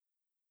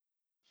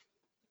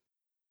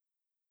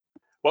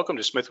Welcome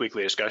to Smith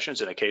Weekly Discussions,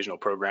 an occasional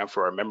program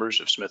for our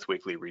members of Smith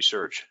Weekly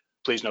Research.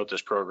 Please note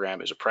this program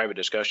is a private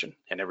discussion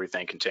and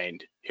everything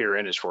contained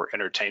herein is for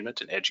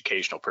entertainment and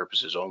educational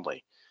purposes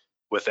only.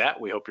 With that,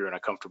 we hope you're in a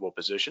comfortable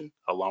position,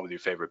 along with your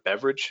favorite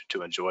beverage,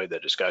 to enjoy the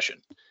discussion.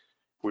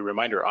 We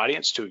remind our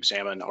audience to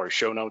examine our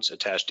show notes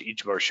attached to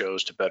each of our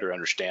shows to better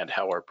understand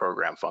how our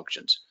program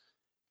functions.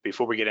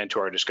 Before we get into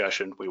our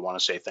discussion, we want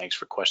to say thanks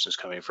for questions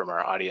coming from our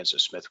audience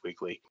of Smith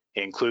Weekly,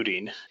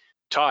 including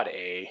Todd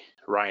A.,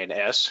 Ryan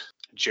S.,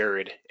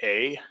 Jared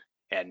A.,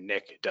 and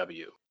Nick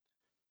W.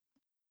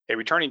 A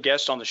returning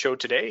guest on the show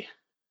today,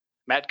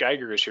 Matt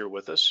Geiger, is here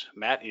with us.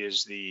 Matt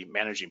is the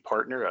managing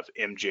partner of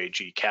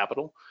MJG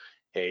Capital,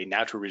 a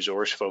natural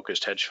resource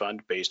focused hedge fund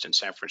based in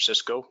San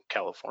Francisco,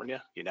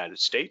 California, United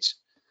States.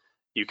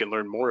 You can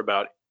learn more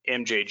about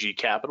MJG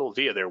Capital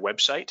via their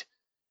website.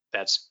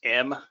 That's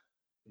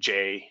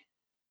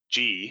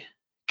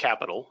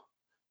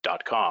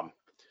mjgcapital.com.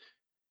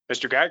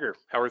 Mr. Geiger,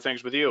 how are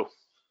things with you?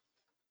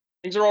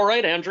 Things are all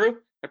right, Andrew.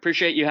 I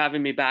appreciate you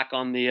having me back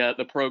on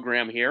the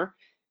program here.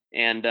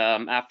 And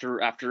after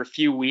a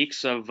few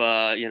weeks of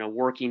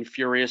working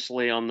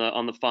furiously on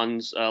the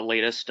fund's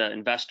latest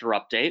investor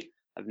update,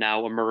 I've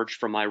now emerged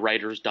from my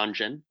writer's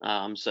dungeon.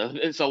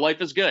 So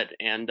life is good.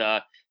 And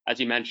as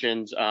you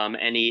mentioned,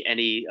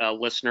 any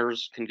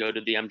listeners can go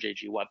to the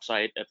MJG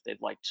website if they'd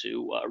like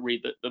to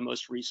read the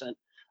most recent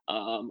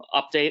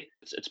update.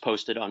 It's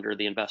posted under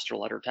the investor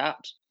letter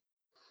tabs.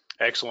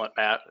 Excellent,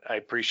 Matt. I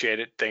appreciate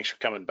it. Thanks for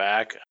coming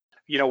back.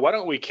 Why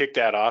don't we kick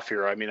that off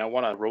here? I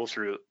want to roll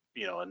through,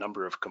 a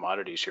number of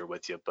commodities here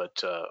with you,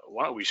 but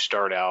why don't we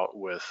start out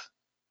with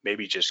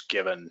maybe just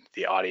giving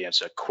the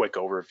audience a quick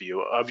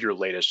overview of your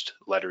latest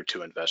letter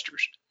to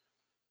investors?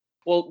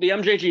 Well, the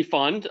MJG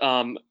Fund,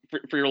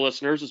 for your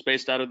listeners, is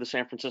based out of the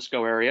San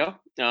Francisco area.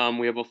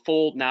 We have a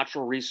full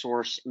natural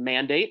resource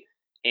mandate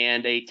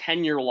and a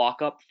 10-year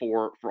lockup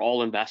for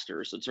all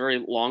investors. It's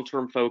very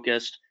long-term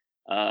focused,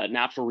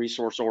 natural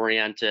resource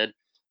oriented.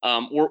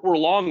 We're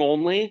long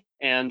only,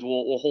 and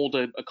we'll hold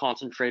a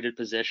concentrated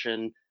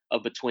position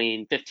of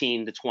between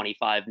 15 to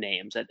 25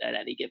 names at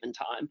any given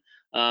time.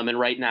 And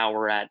right now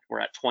we're at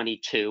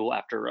 22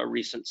 after a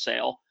recent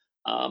sale,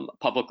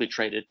 publicly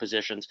traded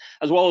positions,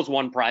 as well as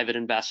one private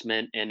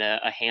investment in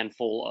a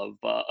handful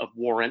of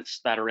warrants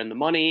that are in the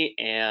money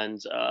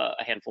and a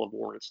handful of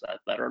warrants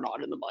that are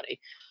not in the money.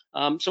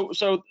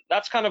 So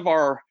that's kind of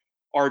our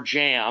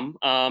jam.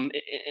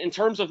 In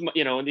terms of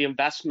the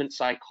investment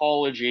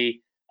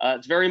psychology,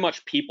 it's very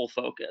much people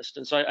focused,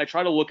 and so I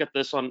try to look at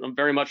this on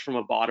very much from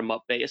a bottom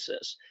up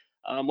basis.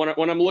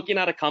 When I'm looking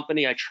at a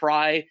company, I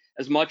try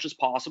as much as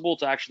possible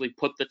to actually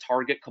put the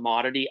target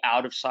commodity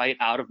out of sight,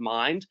 out of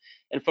mind,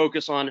 and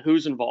focus on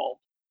who's involved.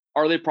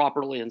 Are they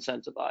properly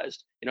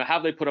incentivized?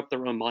 Have they put up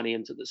their own money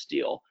into this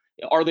deal?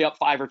 Are they up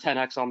 5 or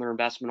 10x on their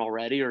investment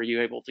already? Or are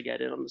you able to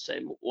get in on the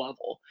same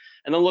level?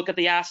 And then look at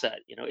the asset.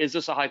 Is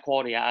this a high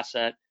quality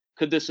asset?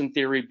 Could this, in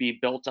theory, be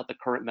built at the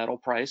current metal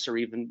price, or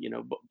even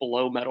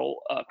below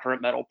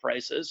current metal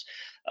prices?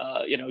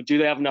 Do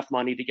they have enough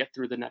money to get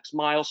through the next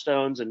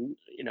milestones? And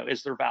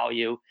is there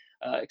value,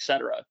 et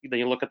cetera? Then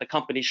you look at the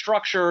company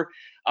structure,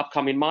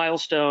 upcoming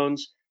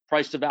milestones,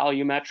 price to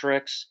value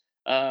metrics,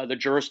 the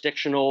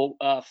jurisdictional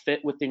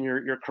fit within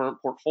your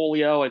current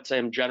portfolio. I'd say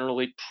I'm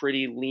generally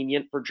pretty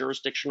lenient for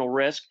jurisdictional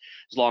risk,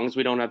 as long as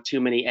we don't have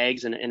too many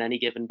eggs in any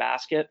given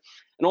basket.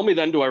 And only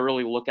then do I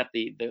really look at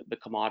the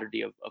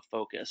commodity of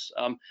focus.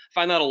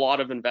 Find that a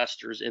lot of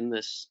investors in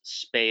this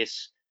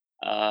space,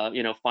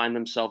 find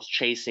themselves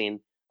chasing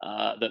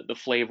the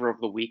flavor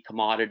of the weak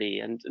commodity,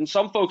 and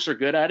some folks are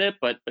good at it,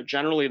 but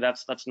generally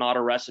that's not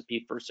a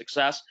recipe for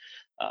success.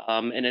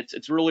 And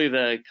it's really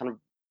the kind of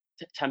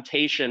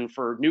temptation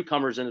for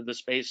newcomers into the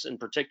space in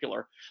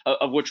particular,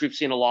 of which we've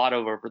seen a lot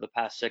of over the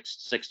past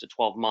six to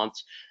 12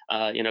 months.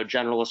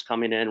 Generalists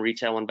coming in,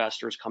 retail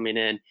investors coming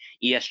in,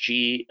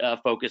 ESG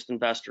focused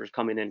investors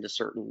coming into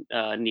certain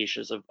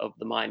niches of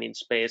the mining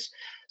space.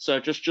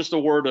 So just a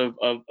word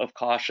of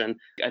caution.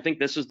 I think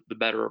this is the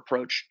better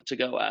approach to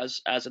go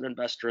as an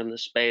investor in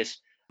this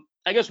space.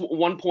 I guess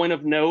one point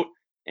of note,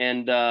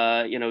 and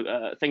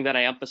thing that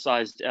I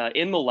emphasized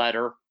in the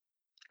letter,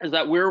 is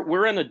that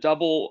we're in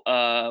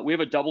we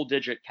have a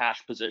double-digit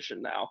cash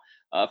position now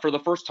for the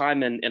first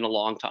time in a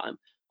long time.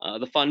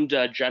 The fund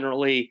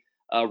generally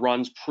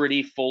runs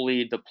pretty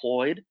fully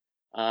deployed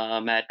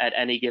at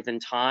any given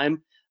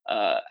time.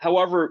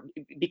 However,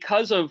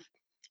 because of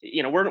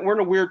we're in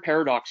a weird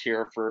paradox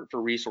here for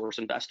resource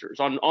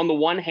investors. On the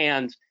one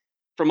hand,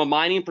 from a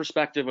mining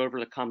perspective, over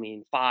the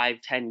coming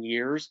 5-10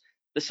 years,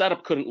 the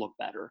setup couldn't look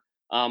better.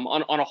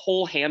 On a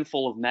whole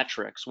handful of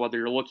metrics, whether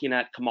you're looking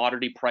at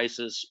commodity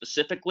prices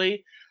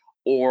specifically,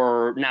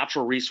 or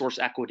natural resource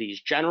equities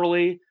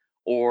generally,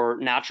 or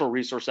natural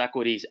resource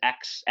equities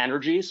X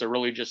energy, so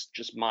really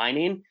just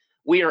mining,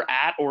 we are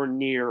at or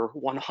near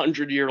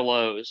 100-year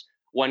lows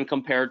when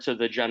compared to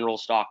the general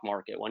stock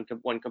market, when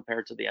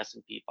compared to the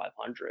S&P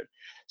 500.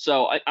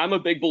 So I'm a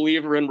big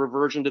believer in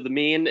reversion to the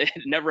mean. It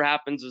never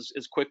happens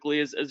as quickly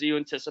as you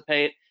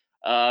anticipate.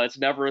 It's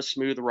never a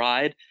smooth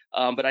ride,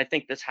 but I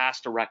think this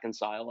has to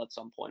reconcile at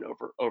some point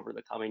over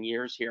the coming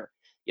years here.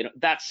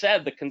 That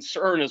said, the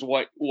concern is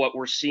what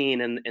we're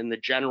seeing in the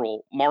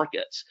general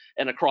markets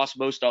and across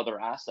most other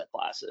asset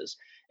classes.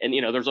 And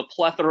there's a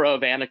plethora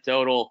of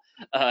anecdotal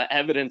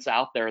evidence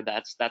out there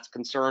that's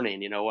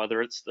concerning.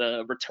 Whether it's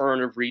the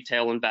return of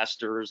retail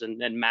investors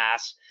and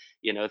mass,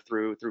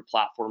 through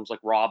platforms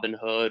like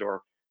Robinhood,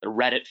 or the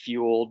Reddit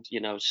fueled,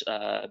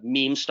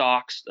 meme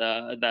stocks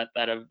that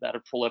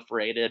have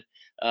proliferated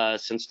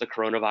since the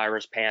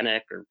coronavirus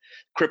panic, or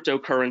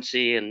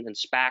cryptocurrency and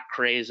SPAC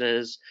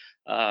crazes.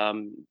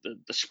 The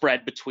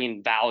spread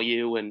between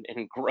value and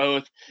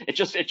growth, it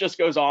just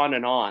goes on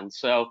and on.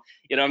 So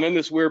I'm in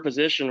this weird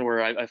position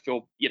where I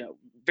feel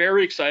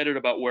very excited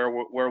about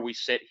where we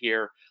sit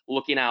here,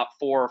 looking out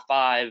 4 or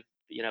 5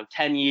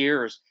 10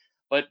 years,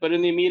 but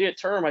in the immediate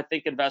term, I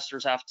think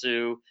investors have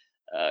to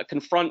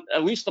confront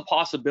at least the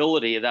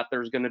possibility that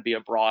there's going to be a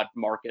broad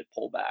market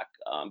pullback,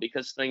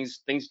 because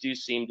things do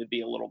seem to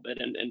be a little bit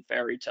in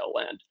fairy tale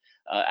land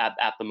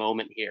at the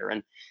moment here.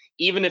 And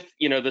even if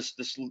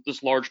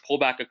this large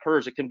pullback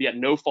occurs, it can be at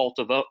no fault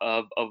of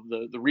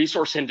the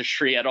resource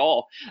industry at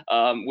all,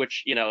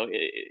 which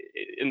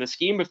in the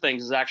scheme of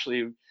things is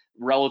actually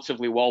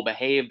relatively well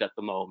behaved at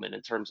the moment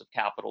in terms of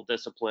capital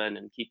discipline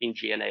and keeping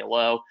G&A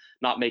low,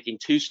 not making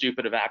too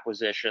stupid of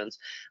acquisitions.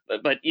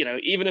 But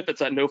even if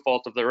it's at no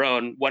fault of their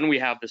own, when we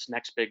have this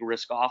next big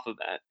risk off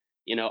event,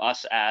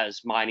 us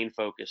as mining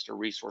focused or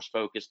resource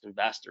focused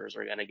investors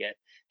are going to get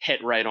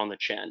hit right on the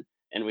chin.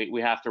 And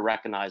we have to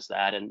recognize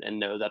that and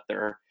know that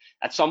there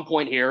at some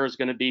point here is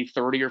going to be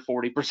 30 or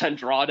 40%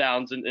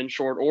 drawdowns in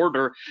short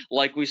order,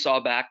 like we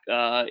saw back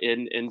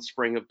in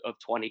spring of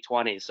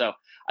 2020. So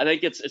I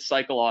think it's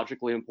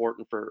psychologically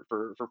important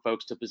for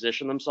folks to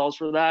position themselves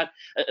for that,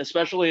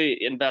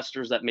 especially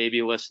investors that may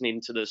be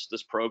listening to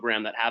this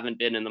program that haven't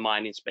been in the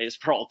mining space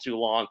for all too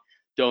long,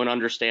 don't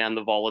understand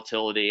the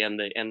volatility and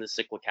the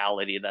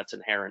cyclicality that's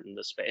inherent in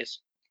this space.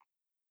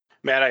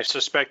 Matt, I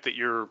suspect that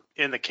you're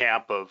in the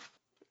camp of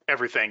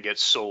everything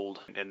gets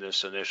sold in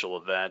this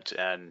initial event,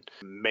 and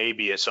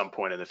maybe at some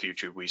point in the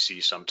future we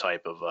see some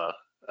type of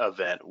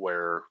event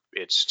where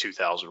it's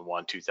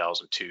 2001,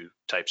 2002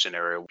 type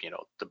scenario.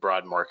 The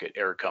broad market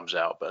air comes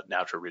out, but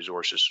natural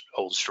resources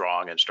hold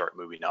strong and start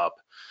moving up.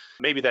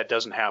 Maybe that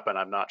doesn't happen.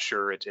 I'm not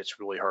sure. It's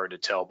really hard to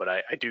tell, but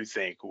I do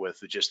think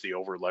with just the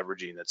over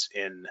leveraging that's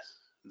in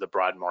the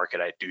broad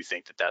market, I do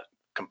think that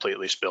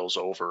completely spills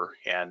over,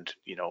 and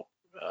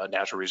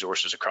natural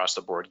resources across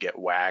the board get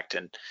whacked.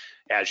 And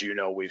as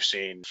we've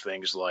seen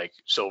things like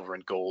silver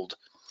and gold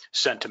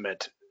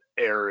sentiment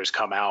air has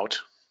come out.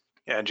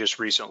 And just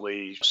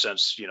recently,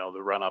 since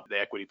the run up, the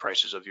equity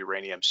prices of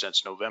uranium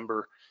since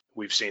November,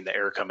 we've seen the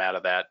air come out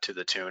of that to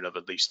the tune of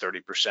at least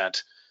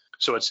 30%.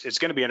 So it's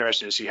going to be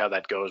interesting to see how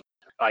that goes.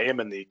 I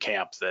am in the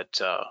camp that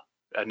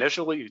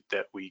initially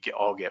that we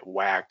all get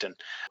whacked. And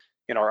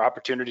in our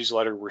opportunities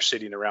letter, we're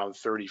sitting around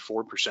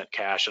 34%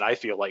 cash. And I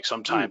feel like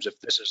sometimes if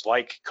this is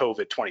like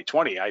COVID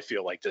 2020, I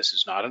feel like this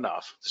is not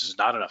enough. This is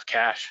not enough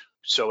cash.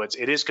 So it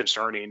is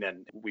concerning,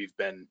 and we've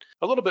been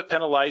a little bit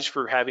penalized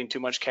for having too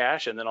much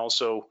cash, and then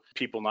also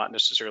people not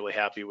necessarily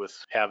happy with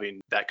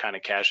having that kind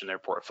of cash in their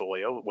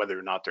portfolio, whether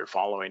or not they're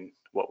following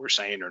what we're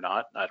saying or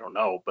not, I don't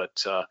know.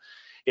 But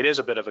it is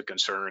a bit of a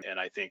concern. And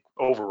I think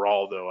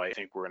overall, though, I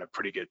think we're in a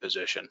pretty good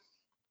position.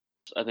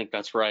 I think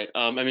that's right.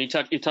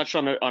 You touched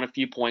on a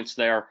few points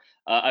there.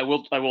 I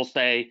will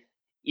say,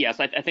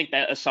 yes, I think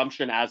that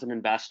assumption as an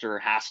investor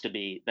has to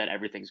be that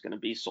everything's going to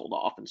be sold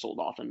off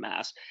in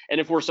mass. And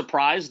if we're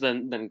surprised,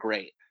 then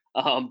great.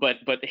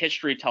 But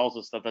history tells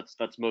us that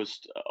that's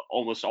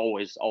almost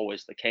always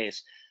the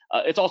case.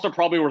 It's also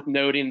probably worth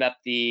noting that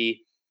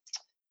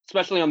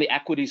especially on the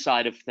equity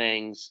side of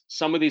things,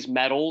 some of these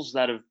metals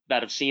that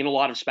have seen a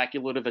lot of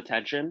speculative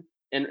attention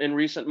in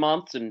recent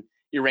months, and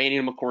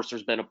uranium, of course,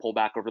 there's been a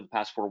pullback over the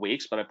past 4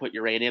 weeks, but I put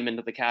uranium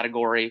into the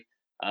category.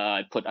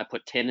 I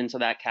put tin into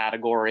that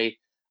category.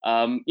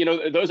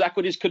 Those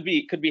equities could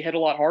be hit a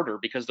lot harder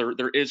because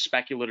there is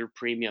speculative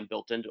premium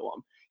built into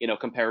them,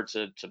 compared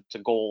to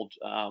gold,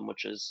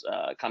 which is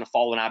kind of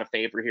fallen out of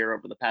favor here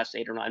over the past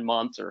 8 or 9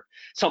 months, or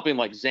something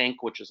like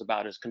zinc, which is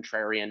about as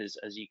contrarian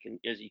as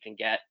you can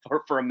get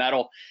for a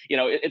metal.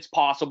 It's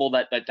possible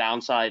that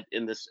downside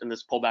in this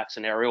pullback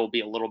scenario will be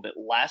a little bit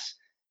less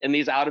in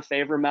these out of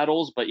favor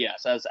metals, but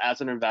yes,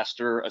 as an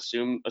investor,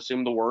 assume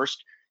the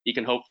worst. You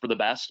can hope for the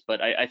best, but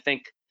I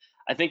think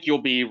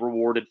you'll be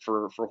rewarded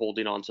for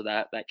holding on to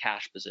that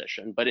cash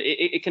position. But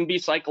it can be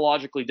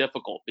psychologically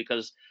difficult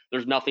because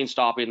there's nothing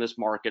stopping this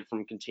market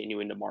from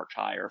continuing to march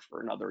higher for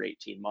another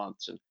 18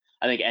 months. And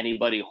I think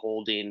anybody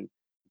holding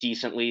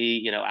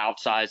decently,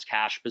 outsized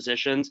cash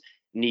positions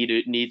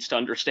needs to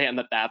understand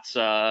that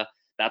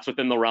that's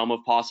within the realm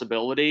of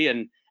possibility,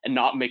 and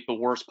not make the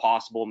worst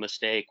possible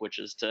mistake, which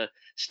is to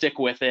stick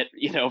with it,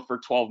 for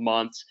 12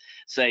 months,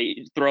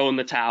 say throw in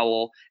the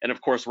towel. And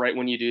of course, right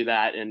when you do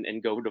that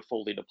and go to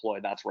fully deploy,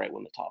 that's right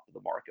when the top of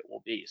the market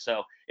will be.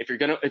 So if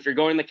you're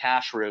going the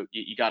cash route,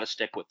 you got to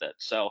stick with it.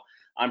 So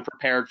I'm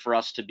prepared for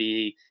us to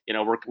be,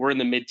 we're in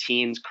the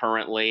mid-teens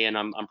currently, and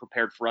I'm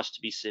prepared for us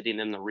to be sitting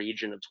in the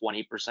region of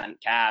 20%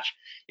 cash,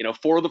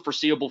 for the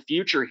foreseeable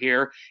future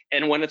here.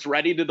 And when it's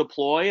ready to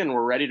deploy and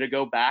we're ready to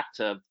go back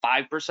to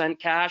 5%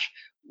 cash,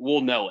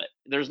 we'll know it.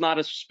 There's not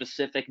a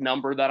specific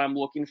number that I'm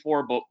looking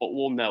for, but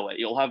we'll know it.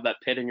 You'll have that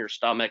pit in your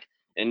stomach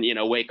and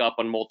wake up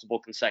on multiple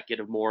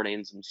consecutive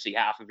mornings and see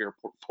half of your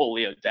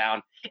portfolio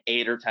down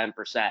 8 or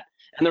 10%.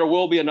 And there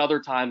will be another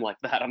time like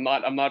that. I'm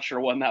not sure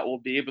when that will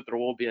be, but there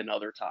will be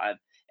another time.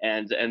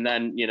 And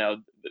then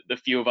the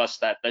few of us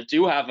that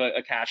do have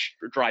a cash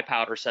dry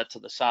powder set to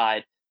the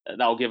side,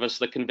 that'll give us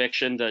the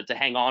conviction to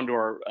hang on to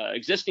our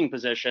existing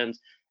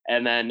positions,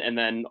 and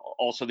then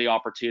also the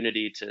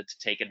opportunity to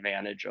take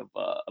advantage of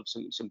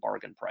some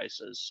bargain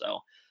prices. So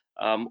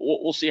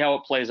we'll see how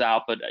it plays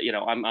out, but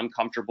I'm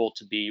comfortable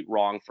to be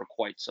wrong for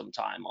quite some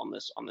time on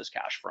this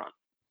cash front.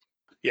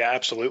 Yeah,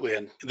 absolutely.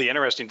 And the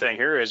interesting thing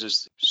here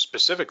is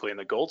specifically in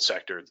the gold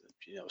sector,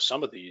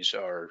 some of these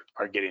are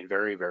getting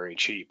very, very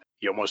cheap.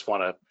 You almost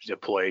want to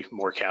deploy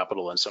more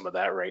capital in some of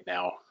that right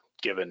now,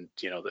 given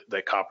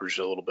that copper's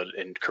a little bit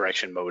in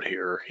correction mode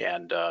here,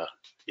 and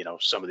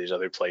some of these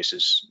other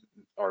places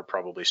are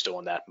probably still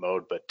in that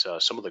mode.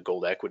 But some of the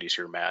gold equities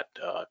here, Matt,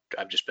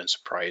 I've just been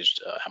surprised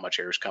how much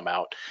air's come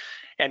out.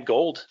 And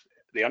gold,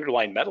 the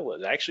underlying metal,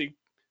 is actually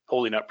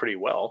holding up pretty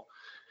well.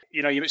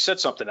 You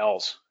said something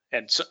else,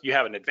 and so you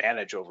have an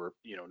advantage over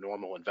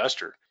normal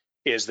investor,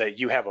 is that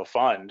you have a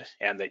fund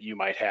and that you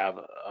might have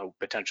a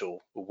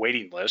potential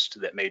waiting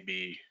list that may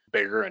be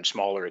bigger and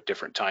smaller at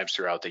different times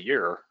throughout the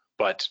year.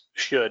 But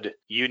should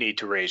you need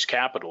to raise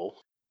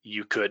capital,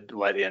 you could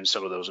let in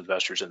some of those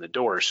investors in the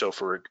door. So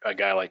for a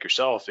guy like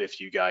yourself, if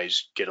you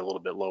guys get a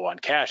little bit low on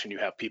cash and you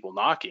have people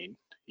knocking,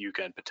 you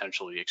can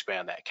potentially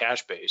expand that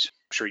cash base.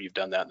 I'm sure you've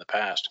done that in the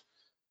past.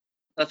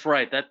 That's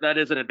right. That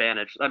is an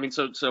advantage. I mean,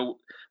 so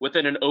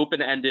within an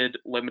open-ended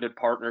limited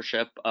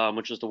partnership,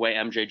 which is the way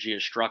MJG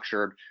is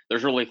structured,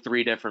 there's really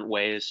 3 different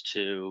ways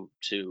to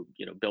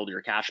build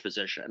your cash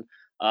position.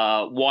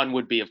 One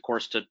would be, of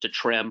course, to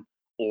trim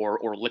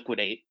or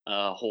liquidate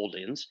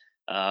holdings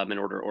in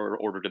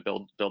order to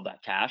build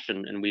that cash,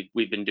 and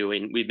we've been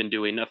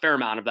doing a fair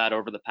amount of that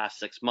over the past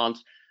 6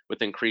 months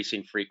with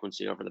increasing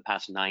frequency over the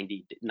past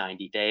 90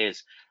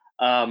 days.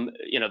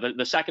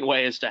 The second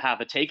way is to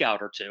have a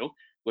takeout or two,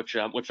 which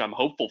I'm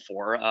hopeful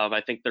for.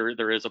 I think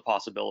there is a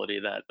possibility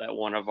that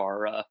one of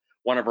our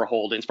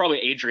holdings,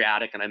 probably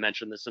Adriatic, and I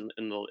mentioned this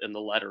in the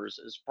letters,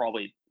 is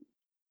probably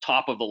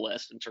top of the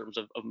list in terms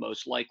of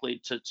most likely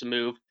to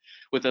move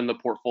within the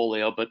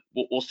portfolio, but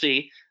we'll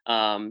see.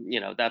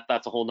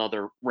 That's a whole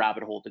nother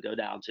rabbit hole to go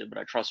down to, but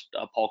I trust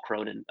Paul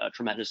Cronin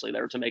tremendously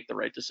there to make the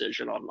right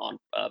decision on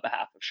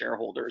behalf of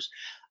shareholders.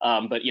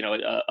 But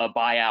a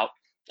buyout,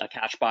 a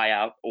cash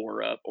buyout,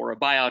 or a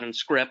buyout in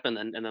scrip, and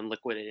then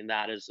liquidating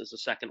that is a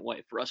second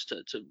way for us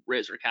to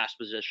raise our cash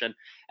position.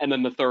 And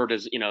then the third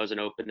is is an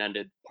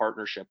open-ended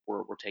partnership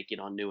where we're taking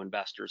on new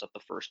investors at the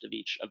first of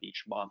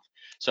each month.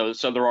 So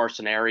there are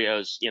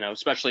scenarios,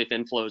 especially if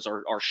inflows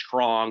are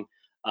strong,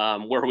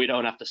 where we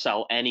don't have to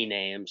sell any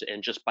names,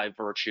 and just by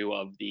virtue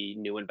of the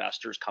new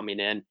investors coming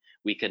in,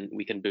 we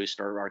can boost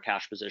our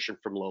cash position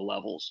from low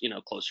levels,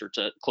 closer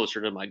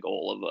to my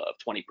goal of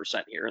 20%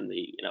 here in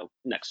the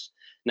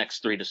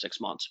next 3 to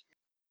 6 months.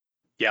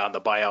 Yeah, on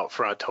the buyout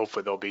front,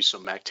 hopefully there'll be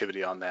some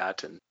activity on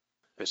that, and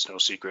it's no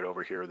secret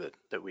over here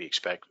that we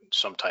expect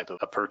some type of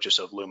a purchase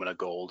of Lumina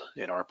Gold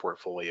in our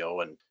portfolio,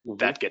 and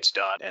that gets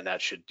done, and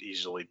that should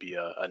easily be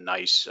a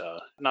nice,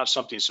 not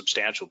something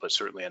substantial, but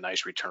certainly a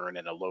nice return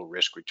and a low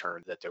risk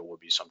return, that there will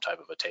be some type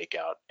of a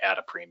takeout at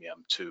a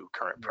premium to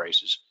current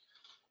prices.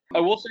 I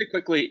will say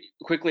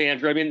quickly,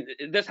 Andrew. I mean,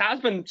 this has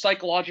been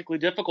psychologically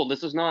difficult.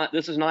 This is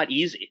not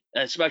easy,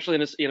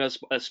 especially in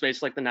a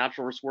space like the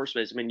natural resource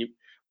space. I mean,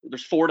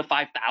 there's 4,000 to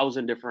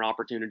 5,000 different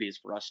opportunities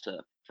for us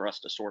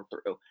to sort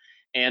through.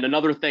 And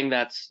another thing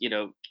that's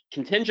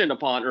contingent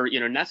upon, or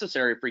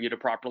necessary for you to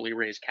properly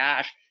raise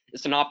cash,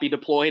 is to not be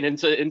deployed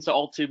into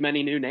all too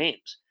many new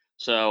names.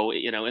 So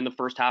in the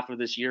first half of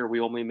this year, we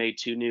only made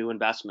 2 new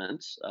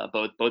investments,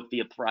 both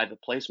via private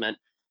placement.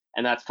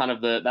 And that's kind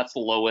of the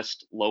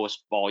lowest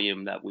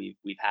volume that we've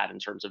had in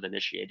terms of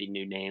initiating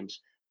new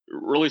names,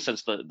 really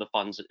since the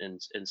fund's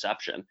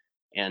inception.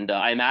 And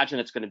I imagine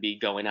it's going to be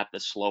going at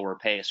this slower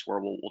pace, where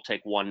we'll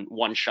take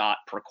one shot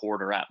per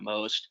quarter at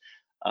most,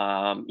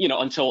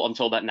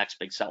 until that next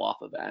big sell-off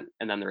event,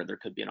 and then there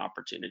could be an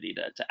opportunity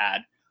to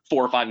add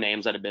 4 or 5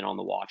 names that have been on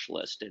the watch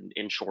list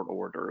in short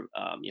order,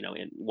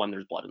 when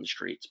there's blood in the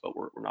streets. But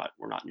we're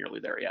not nearly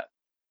there yet.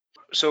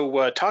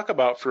 So talk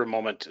about for a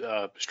moment,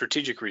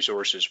 Strategic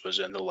Resources was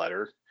in the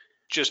letter.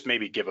 Just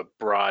maybe give a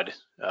broad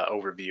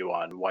overview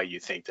on why you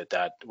think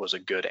that was a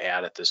good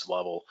add at this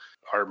level.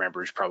 Our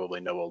members probably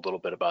know a little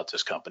bit about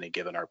this company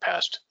given our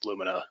past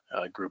Lumina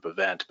group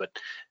event, but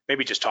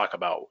maybe just talk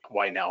about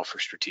why now for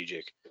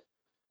Strategic.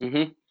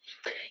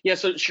 Yeah,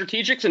 so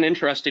Strategic's an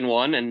interesting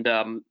one,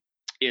 and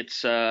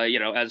it's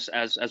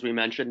as we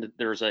mentioned,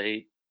 there's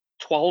a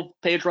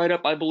 12-page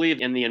write-up, I believe,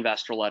 in the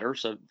investor letter,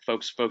 so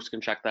folks can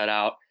check that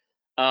out.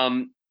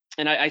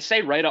 And I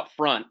say right up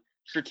front,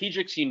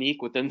 strategic's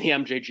unique within the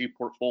MJG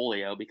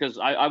portfolio because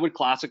I would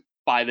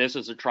classify this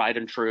as a tried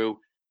and true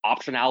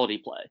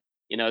optionality play.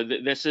 You know,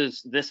 this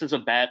is a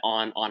bet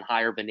on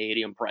higher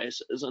vanadium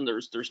prices, and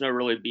there's no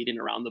really beating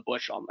around the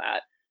bush on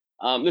that.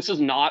 This is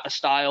not a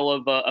style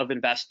of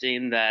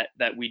investing that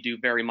we do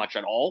very much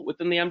at all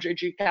within the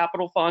MJG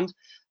Capital Fund.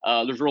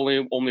 There's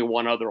really only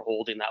one other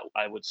holding that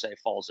I would say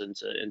falls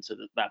into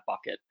that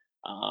bucket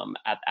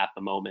at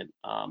the moment,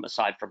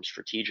 aside from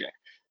strategic.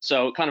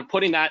 So kind of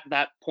putting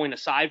that point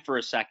aside for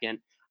a second,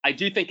 I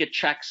do think it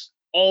checks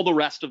all the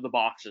rest of the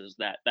boxes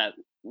that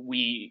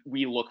we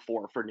look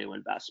for new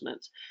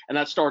investments, and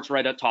that starts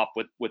right at top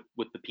with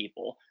the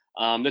people.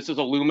 This is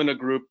a Lumina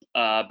Group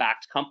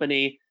backed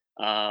company.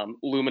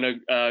 Lumina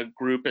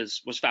Group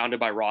was founded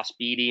by Ross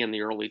Beatty in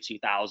the early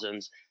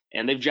 2000s,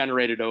 and they've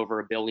generated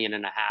over $1.5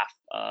 billion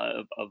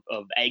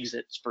of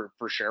exits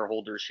for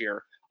shareholders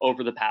here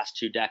over the past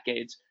 2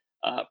 decades.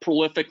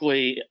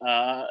 Prolifically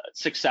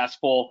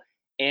successful.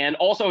 And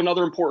also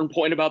another important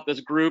point about this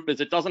group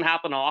is it doesn't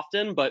happen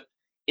often, but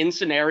in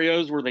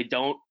scenarios where they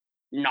don't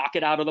knock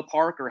it out of the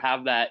park or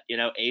have that,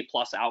 A+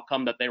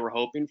 outcome that they were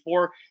hoping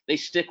for, they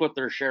stick with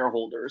their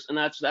shareholders, and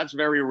that's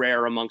very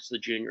rare amongst the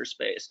junior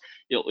space.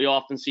 You'll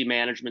often see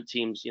management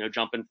teams,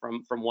 jumping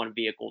from one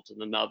vehicle to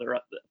another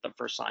at the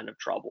first sign of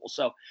trouble.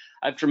 So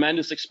I have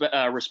tremendous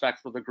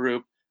respect for the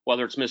group,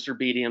 whether it's Mr.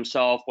 Beatty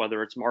himself,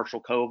 whether it's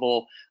Marshall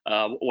Koval,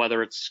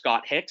 whether it's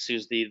Scott Hicks,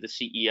 who's the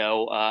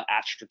CEO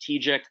at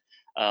Strategic,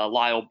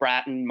 Lyle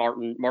Bratton,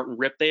 Martin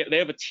Ripp. They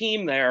have a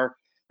team there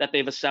that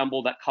they've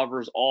assembled that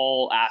covers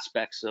all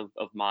aspects of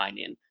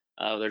mining.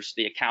 There's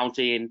the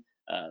accounting,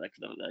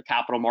 the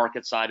capital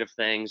market side of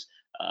things.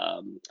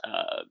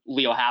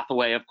 Leo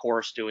Hathaway, of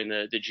course, doing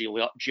the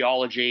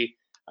geology.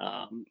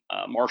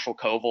 Marshall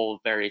Koval,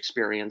 very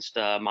experienced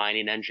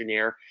mining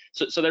engineer.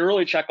 So they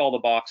really check all the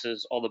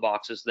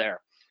boxes there.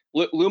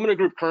 Lumina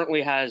Group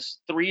currently has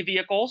 3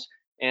 vehicles,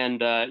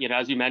 and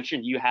as you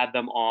mentioned, you had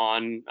them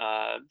on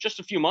just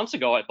a few months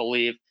ago, I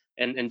believe,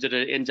 and did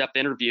an in-depth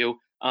interview.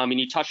 And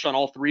you touched on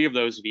all 3 of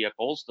those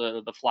vehicles.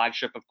 The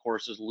flagship, of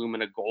course, is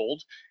Lumina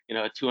Gold,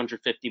 a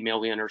 250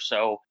 million or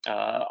so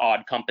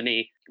odd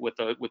company with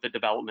a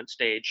development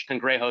stage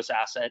Cangrejos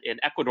asset in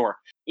Ecuador.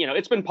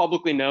 It's been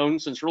publicly known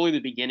since really the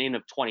beginning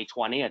of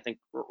 2020. I think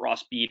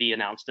Ross Beatty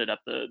announced it at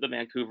the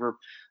Vancouver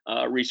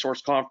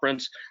Resource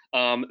Conference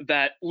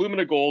that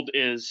Lumina Gold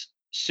is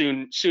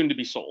soon to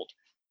be sold.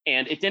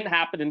 And it didn't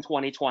happen in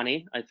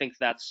 2020. I think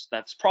that's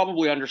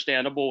probably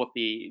understandable with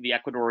the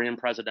Ecuadorian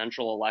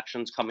presidential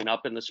elections coming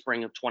up in the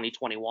spring of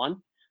 2021.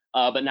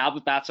 But now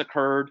that that's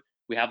occurred,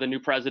 we have the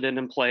new president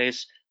in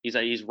place.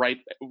 He's right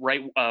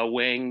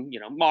wing,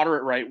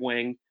 moderate right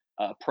wing,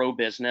 pro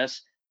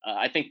business.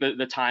 I think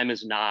the time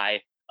is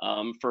nigh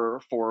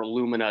for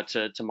Lumina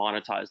to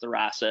monetize their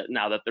asset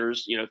now that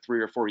there's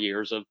 3 or 4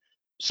 years of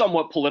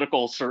somewhat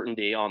political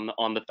certainty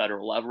on the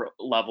federal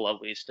level,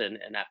 at least in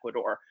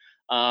Ecuador.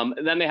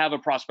 Then they have a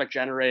prospect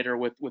generator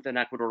within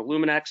Ecuador,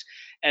 Luminex,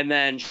 and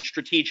then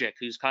Strategic,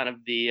 who's kind of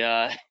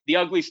the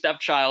ugly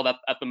stepchild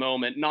at the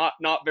moment,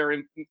 not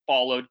very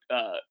followed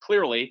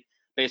clearly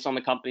based on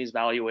the company's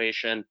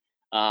valuation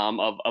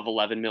of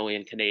 11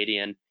 million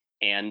Canadian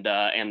and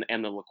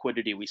the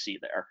liquidity we see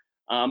there.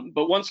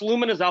 But once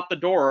Lumina is out the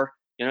door,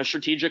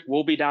 Strategic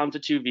will be down to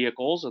 2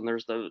 vehicles, and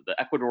there's the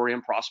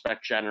Ecuadorian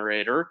prospect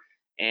generator,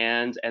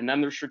 and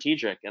then there's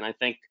Strategic, and I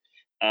think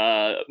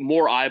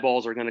more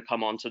eyeballs are going to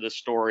come onto this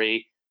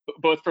story,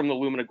 both from the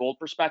Lumina Gold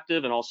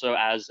perspective and also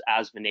as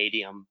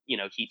vanadium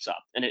heats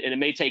up. And it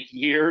may take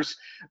years,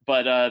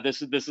 but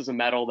this is a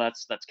metal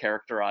that's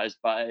characterized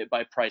by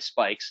price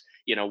spikes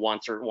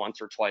once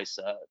or twice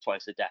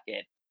a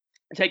decade.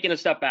 Taking a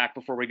step back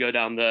before we go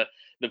down the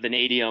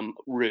vanadium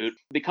route,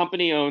 the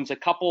company owns a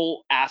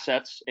couple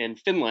assets in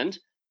Finland.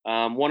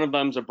 One of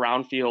them is a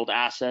brownfield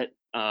asset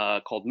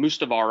called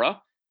Mustavara,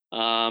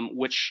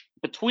 which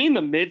between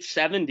the mid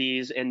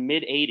 70s and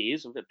mid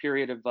 80s, a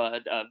period of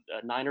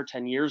 9 or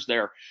 10 years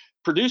there,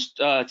 produced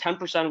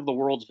 10% of the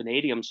world's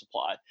vanadium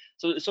supply.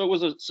 So it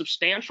was a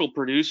substantial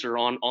producer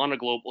on a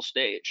global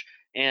stage.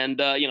 And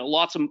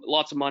lots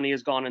of money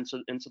has gone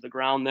into the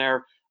ground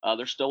there.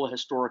 There's still a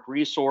historic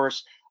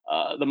resource.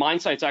 The mine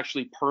site's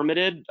actually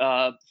permitted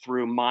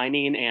through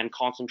mining and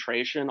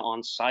concentration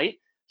on site.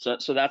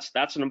 So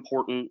that's an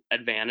important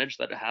advantage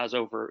that it has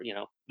over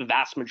the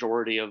vast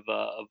majority of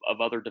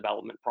other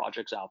development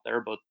projects out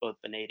there, both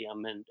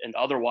vanadium and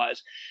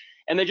otherwise.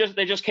 And they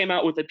just came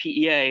out with a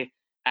PEA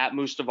at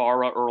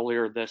Mustavara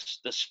earlier this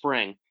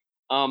spring.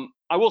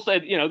 I will say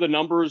the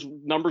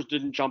numbers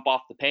didn't jump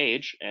off the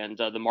page, and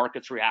the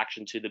market's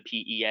reaction to the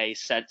PEA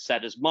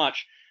said as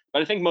much.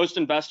 But I think most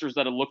investors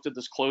that have looked at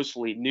this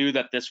closely knew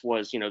that this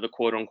was, the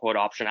quote unquote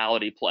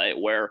optionality play,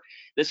 where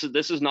this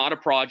is not a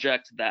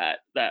project that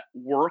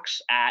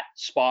works at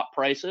spot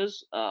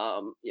prices,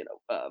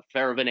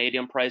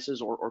 ferrovanadium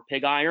prices or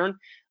pig iron.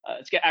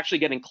 It's actually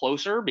getting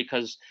closer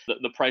because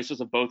the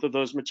prices of both of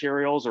those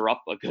materials are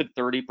up a good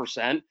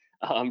 30%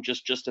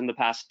 just in the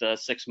past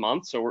 6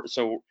 months.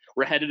 So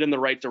we're headed in the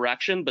right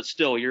direction, but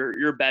still,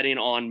 you're betting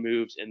on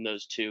moves in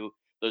those two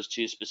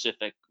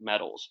specific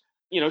metals.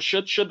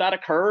 Should that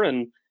occur,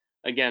 and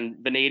again,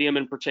 vanadium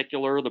in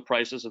particular, the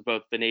prices of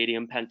both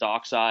vanadium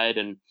pentoxide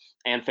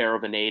and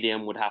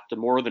ferrovanadium would have to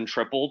more than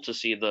triple to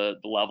see the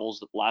levels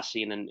that last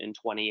seen in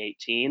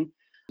 2018.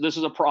 This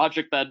is a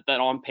project that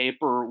on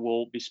paper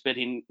will be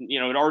spitting,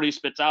 it already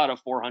spits out a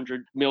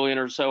 400 million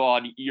or so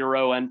odd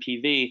euro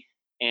NPV,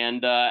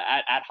 and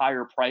at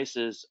higher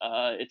prices,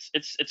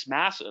 it's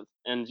massive.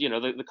 And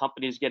the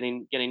company's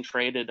getting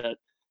traded at,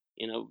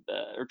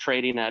 or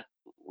trading at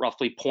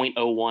roughly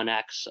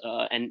 0.01x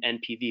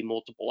NPV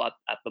multiple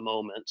at the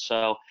moment.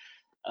 So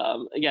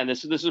again,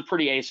 this is a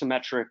pretty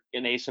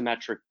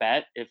asymmetric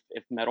bet if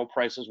metal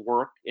prices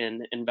work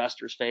in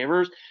investors'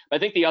 favors. But I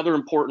think the other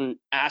important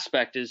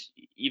aspect is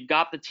you've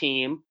got the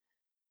team,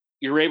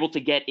 you're able to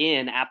get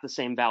in at the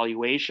same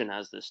valuation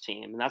as this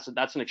team, and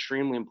that's an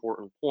extremely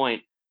important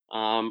point.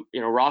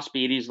 Ross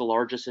Beatty is the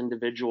largest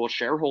individual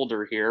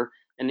shareholder here,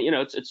 and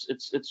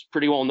it's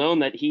pretty well known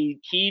that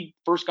he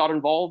first got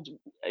involved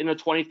in a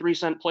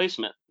 23-cent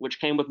placement, which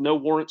came with no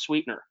warrant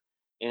sweetener.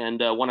 And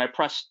when I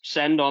pressed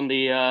send on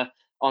the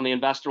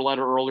investor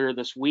letter earlier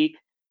this week,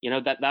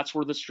 that's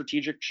where the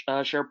strategic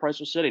share price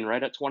was sitting,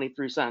 right at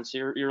 23 cents.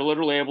 You're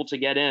literally able to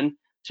get in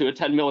to a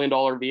 $10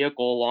 million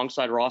vehicle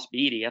alongside Ross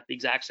Beatty at the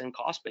exact same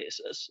cost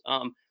basis.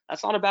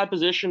 That's not a bad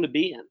position to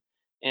be in.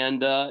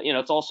 And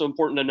it's also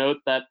important to note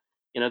that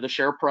the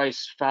share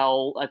price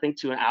fell, I think,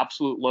 to an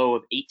absolute low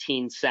of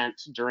 18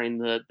 cents during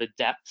the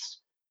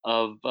depths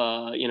of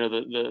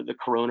the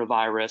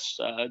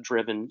coronavirus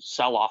driven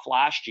sell-off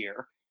last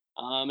year.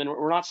 And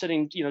we're not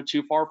sitting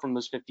too far from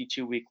those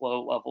 52-week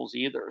low levels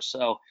either.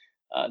 So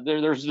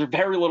there's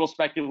very little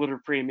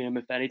speculative premium,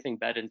 if anything,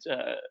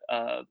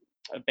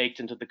 baked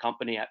into the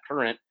company at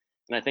current.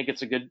 And I think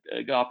it's a good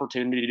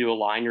opportunity to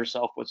align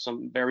yourself with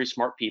some very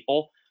smart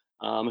people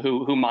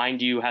who, mind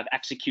you, have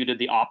executed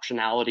the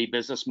optionality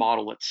business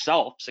model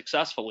itself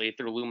successfully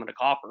through Lumina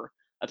Copper.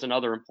 That's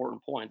another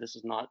important point. This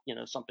is not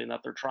something that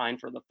they're trying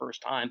for the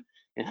first time.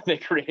 They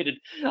created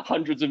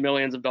hundreds of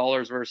millions of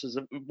dollars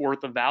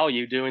worth of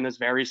value doing this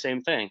very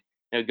same thing.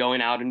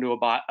 Going out into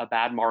a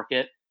bad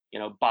market,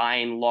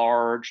 buying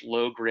large,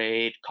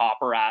 low-grade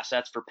copper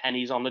assets for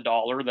pennies on the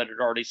dollar that had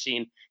already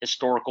seen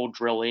historical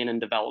drilling and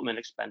development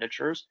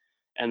expenditures,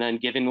 and then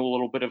giving a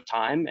little bit of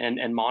time and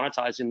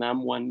monetizing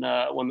them when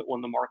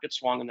the market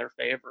swung in their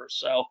favor.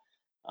 So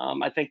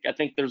I think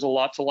there's a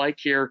lot to like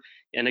here,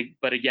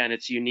 but again,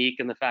 it's unique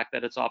in the fact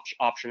that it's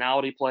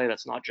optionality play.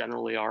 That's not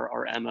generally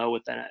our MO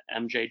within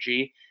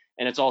MJG,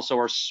 and it's also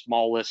our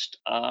smallest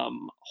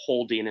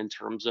holding in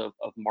terms of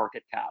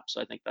market cap. So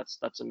I think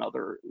that's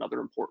another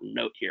important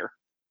note here.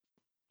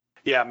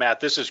 Yeah, Matt,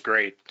 this is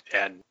great.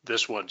 And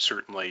this one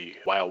certainly,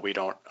 while we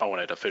don't own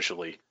it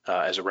officially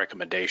as a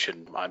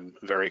recommendation, I'm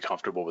very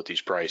comfortable with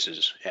these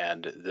prices.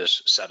 And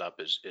this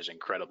setup is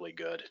incredibly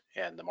good.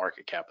 And the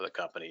market cap of the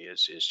company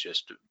is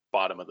just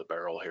bottom of the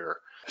barrel here.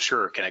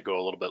 Sure, can it go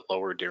a little bit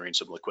lower during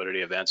some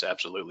liquidity events?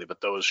 Absolutely.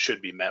 But those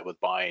should be met with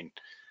buying.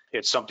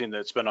 It's something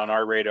that's been on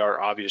our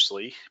radar,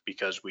 obviously,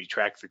 because we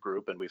track the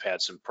group and we've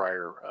had some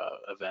prior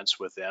events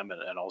with them,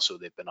 and also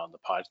they've been on the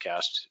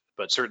podcast.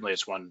 But certainly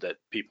it's one that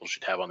people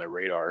should have on their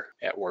radar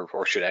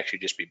or should actually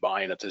just be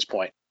buying at this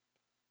point.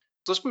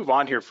 So let's move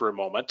on here for a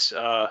moment.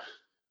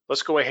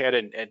 Let's go ahead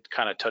and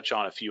kind of touch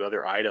on a few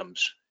other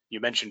items.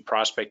 You mentioned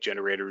prospect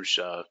generators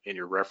in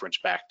your reference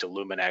back to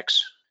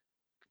Luminex.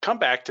 Come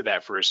back to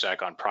that for a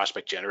sec on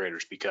prospect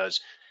generators, because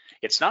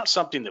it's not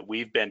something that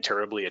we've been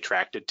terribly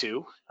attracted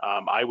to.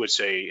 I would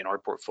say in our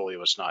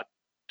portfolio, it's not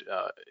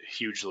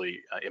hugely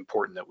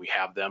important that we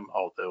have them,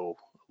 although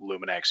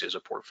Luminex is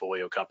a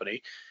portfolio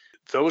company.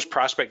 Those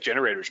prospect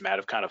generators, Matt,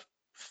 have kind of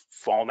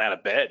fallen out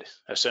of bed,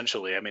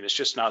 essentially. I mean, it's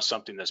just not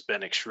something that's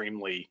been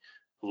extremely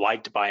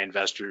liked by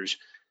investors.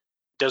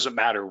 Doesn't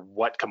matter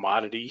what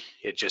commodity,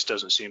 it just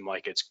doesn't seem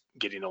like it's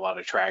getting a lot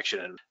of traction.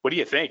 And what do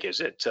you think? Is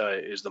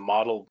the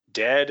model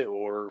dead,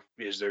 or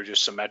is there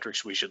just some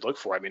metrics we should look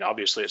for? I mean,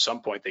 obviously at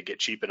some point they get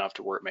cheap enough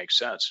to where it makes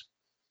sense.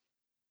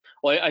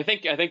 Well, I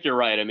think you're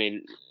right. I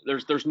mean,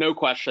 there's no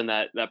question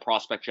that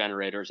prospect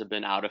generators have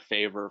been out of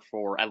favor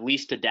for at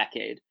least a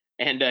decade,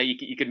 and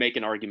you could make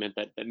an argument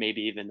that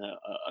maybe even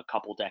a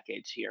couple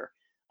decades here.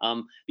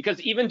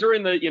 Because even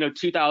during the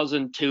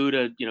 2002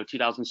 to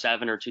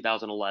 2007 or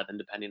 2011,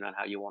 depending on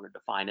how you want to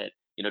define it,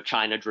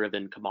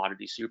 China-driven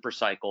commodity super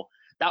cycle,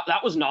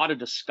 that was not a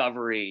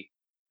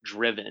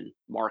discovery-driven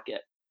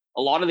market.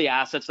 A lot of the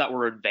assets that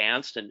were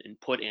advanced and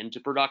put into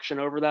production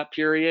over that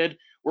period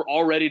were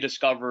already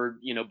discovered,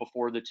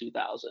 before the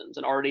 2000s,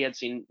 and already had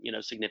seen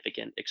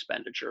significant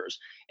expenditures.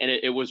 And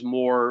it was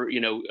more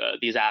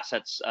these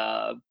assets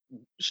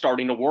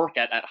starting to work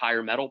at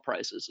higher metal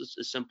prices,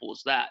 as simple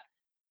as that.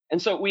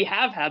 And so we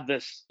have had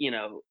this,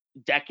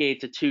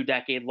 decade to 2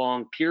 decade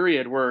long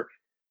period where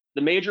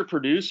the major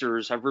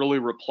producers have really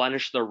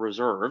replenished their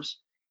reserves,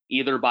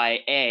 either by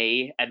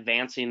A,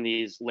 advancing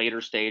these later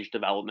stage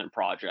development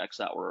projects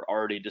that were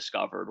already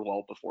discovered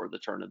well before the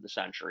turn of the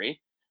century,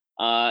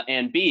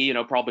 and B,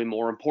 probably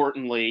more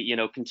importantly,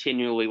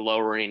 continually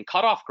lowering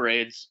cutoff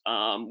grades,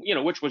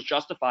 which was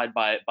justified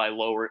by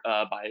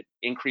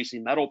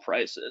increasing metal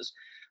prices.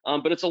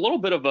 But it's a little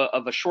bit of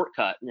a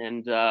shortcut,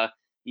 and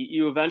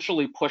you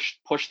eventually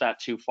push that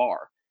too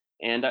far.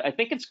 And I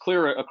think it's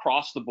clear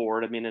across the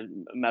board. I mean, a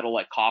metal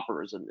like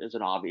copper is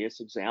an obvious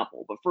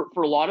example, but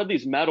for a lot of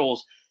these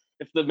metals,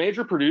 if the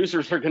major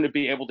producers are going to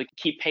be able to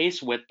keep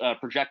pace with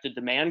projected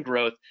demand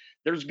growth,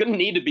 there's going to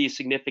need to be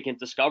significant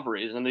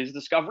discoveries, and these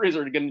discoveries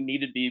are going to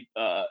need to be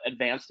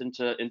advanced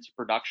into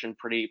production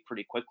pretty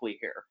quickly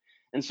here.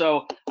 And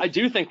so I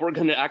do think we're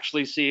going to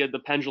actually see the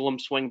pendulum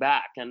swing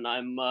back, and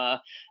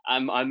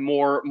I'm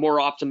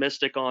more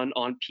optimistic on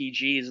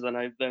PGs than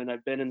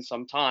I've been in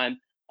some time.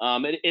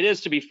 It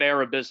is, to be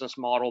fair, a business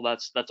model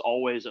that's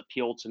always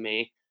appealed to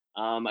me.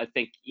 I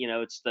think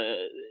it's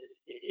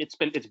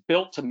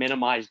built to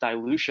minimize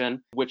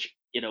dilution, which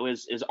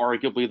is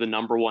arguably the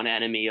number one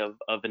enemy of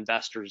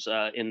investors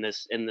in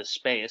this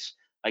space.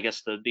 I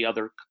guess the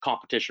other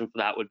competition for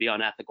that would be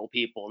unethical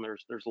people, and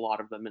there's a lot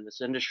of them in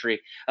this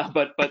industry.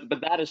 But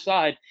that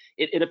aside,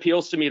 it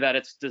appeals to me that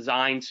it's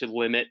designed to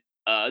limit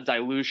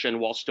dilution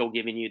while still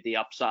giving you the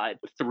upside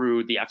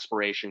through the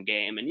exploration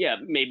game. And yeah,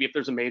 maybe if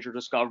there's a major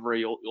discovery,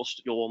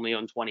 you'll only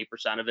own 20%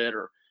 of it,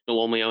 or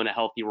you'll only own a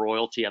healthy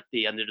royalty at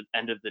the end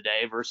of the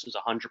day versus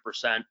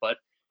 100%. But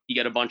you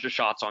get a bunch of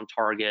shots on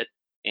target,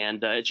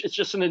 and it's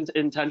just an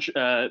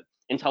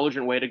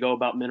intelligent way to go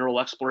about mineral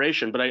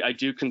exploration. But I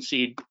do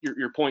concede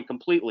your point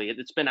completely.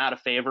 It's been out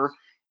of favor,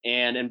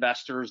 and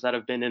investors that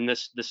have been in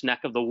this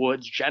neck of the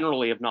woods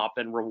generally have not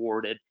been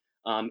rewarded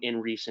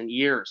in recent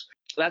years.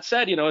 That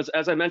said,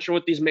 as I mentioned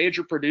with these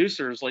major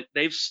producers, like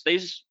they've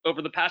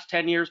over the past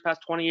 10 years, past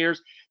 20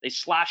 years, they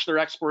slashed their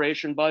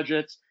exploration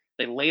budgets,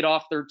 they laid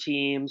off their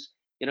teams.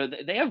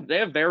 They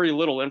have very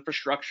little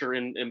infrastructure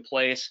in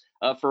place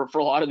for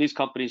a lot of these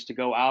companies to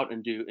go out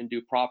and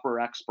do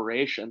proper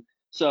exploration.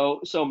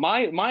 So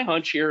my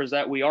hunch here is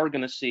that we are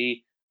going to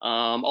see a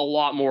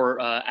lot more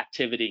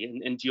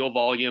activity and deal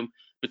volume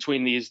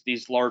between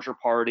these larger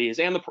parties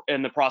and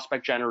the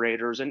prospect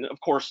generators, and of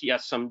course,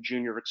 yes, some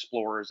junior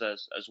explorers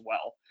as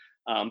well.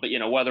 But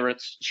whether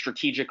it's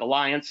strategic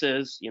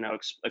alliances,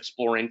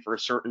 exploring for a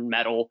certain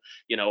metal,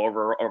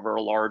 over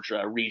a large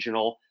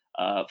regional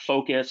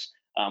focus,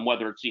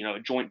 whether it's a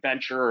joint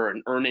venture or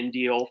an earn-in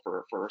deal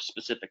for a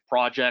specific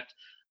project,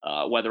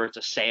 whether it's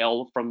a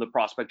sale from the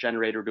prospect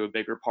generator to a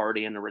bigger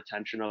party and the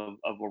retention of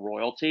a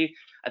royalty.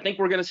 I think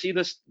we're going to see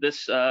this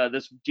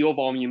deal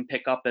volume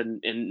pick up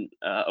in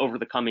over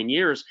the coming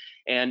years.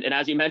 And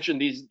as you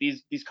mentioned,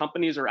 these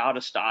companies are out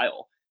of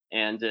style,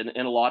 and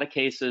in a lot of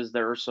cases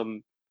there are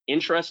some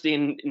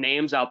interesting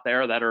names out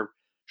there that are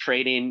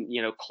trading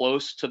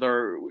close to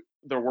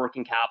their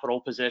working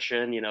capital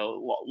position. A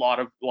lot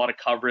of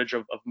coverage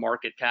of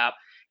market cap.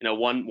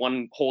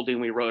 One holding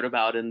we wrote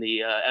about in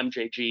the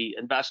MJG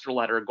investor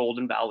letter,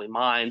 Golden Valley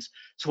Mines,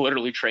 is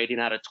literally trading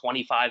at a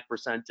 25%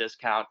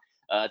 discount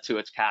to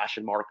its cash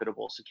and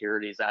marketable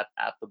securities at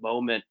the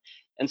moment.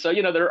 And so,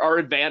 there are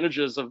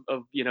advantages of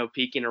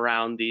peeking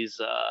around these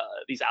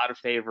out of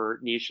favor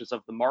niches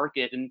of the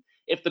market. And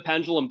if the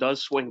pendulum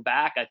does swing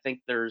back, I think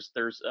there's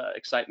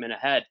excitement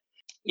ahead.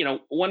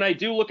 When I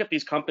do look at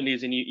these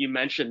companies, and you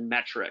mentioned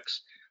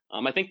metrics,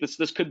 I think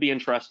this could be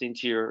interesting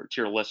to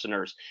your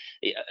listeners.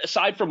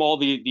 Aside from all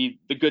the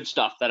good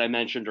stuff that I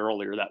mentioned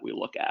earlier that we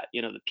look at,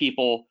 the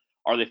people,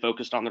 are they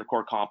focused on their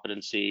core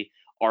competency?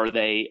 Are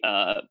they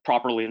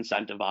properly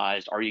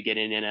incentivized? Are you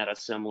getting in at a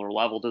similar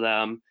level to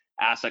them?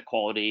 Asset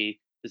quality,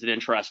 is it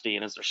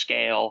interesting? Is there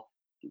scale,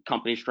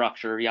 company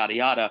structure, yada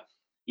yada?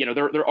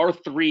 There are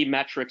three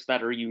metrics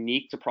that are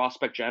unique to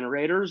prospect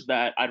generators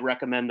that I'd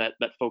recommend that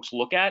folks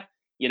look at.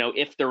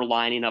 If they're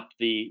lining up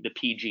the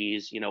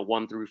PGs,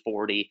 1 through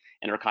 40,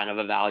 and are kind of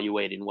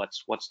evaluating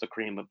what's the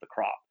cream of the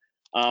crop.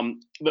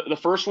 The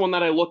first one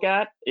that I look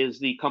at is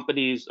the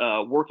company's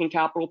working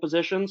capital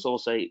position. So we'll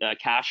say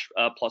cash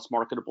plus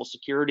marketable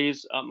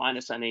securities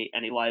minus any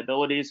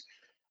liabilities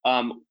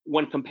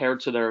when compared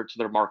to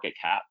their market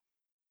cap.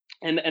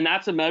 And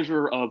that's a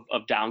measure of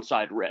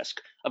downside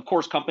risk. Of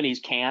course, companies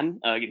can,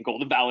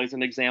 Golden Valley is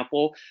an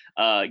example,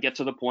 get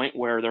to the point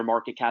where their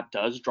market cap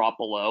does drop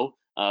below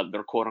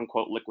their quote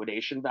unquote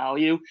liquidation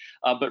value.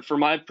 But from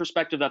my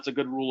perspective, that's a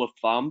good rule of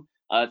thumb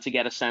to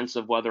get a sense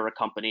of whether a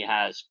company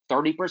has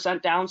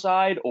 30%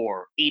 downside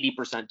or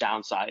 80%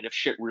 downside if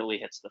shit really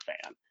hits the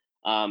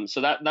fan.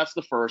 So that's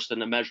the first,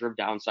 and a measure of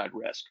downside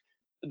risk.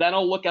 Then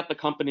I'll look at the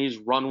company's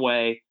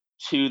runway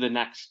to the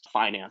next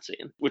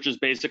financing, which is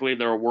basically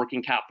their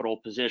working capital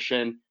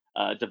position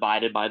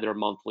divided by their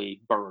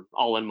monthly burn,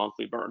 all-in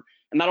monthly burn.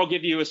 And that'll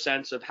give you a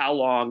sense of how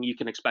long you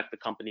can expect the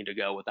company to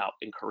go without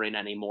incurring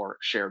any more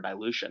share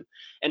dilution.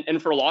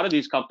 And for a lot of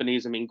these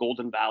companies,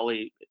 Golden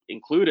Valley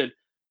included,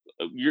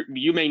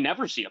 you may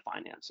never see a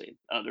financing.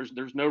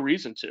 There's no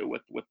reason to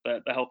with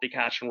the healthy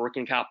cash and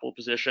working capital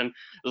position.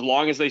 As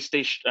long as they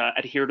stay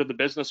adhere to the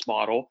business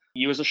model,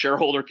 you as a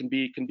shareholder can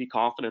be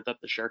confident that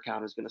the share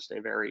count is going to stay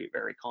very,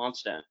 very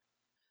constant.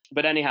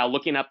 But anyhow,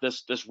 looking at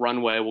this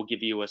runway will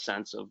give you a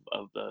sense of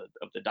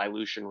the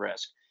dilution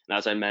risk. And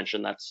as I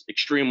mentioned, that's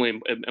extremely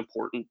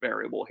important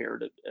variable here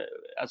to,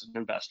 as an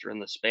investor in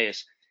this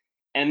space.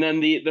 And then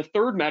the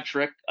third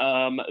metric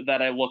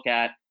that I look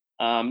at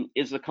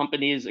is the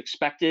company's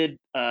expected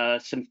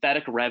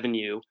synthetic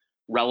revenue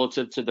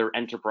relative to their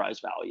enterprise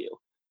value.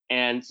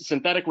 And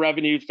synthetic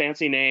revenue,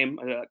 fancy name,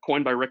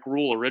 coined by Rick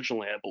Rule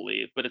originally, I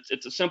believe, but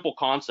it's a simple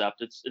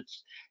concept.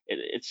 It's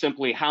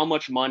simply how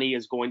much money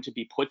is going to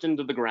be put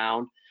into the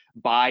ground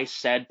by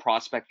said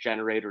prospect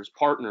generators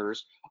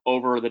partners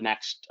over the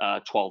next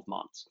 12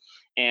 months.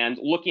 And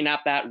looking at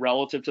that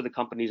relative to the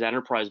company's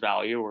enterprise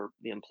value, or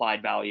the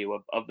implied value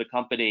of the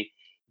company,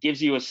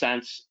 gives you a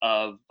sense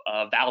of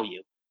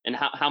value and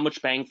how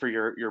much bang for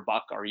your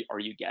buck are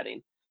you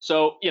getting.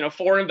 So,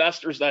 for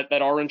investors that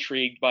are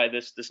intrigued by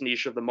this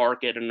niche of the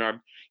market and are,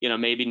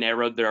 maybe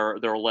narrowed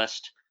their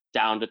list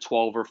down to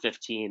 12 or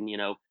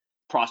 15,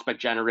 prospect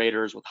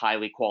generators with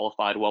highly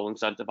qualified,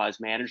 well-incentivized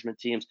management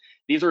teams,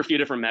 these are a few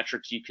different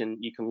metrics you can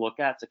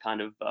look at to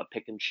kind of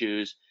pick and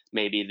choose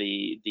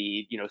maybe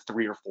the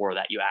 3 or 4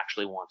 that you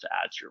actually want to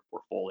add to your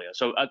portfolio.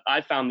 So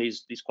I found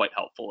these quite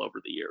helpful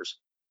over the years.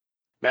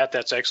 Matt,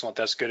 that's excellent.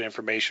 That's good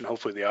information.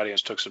 Hopefully the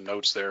audience took some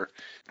notes there.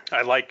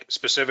 I like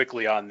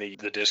specifically on the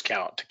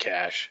discount to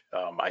cash.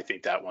 I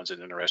think that one's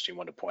an interesting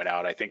one to point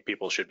out. I think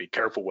people should be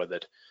careful with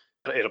it.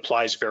 It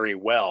applies very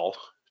well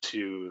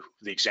to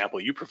the example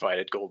you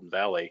provided, Golden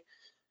Valley,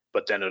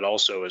 but then it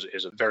also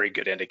is a very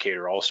good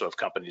indicator also of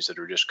companies that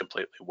are just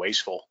completely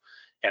wasteful.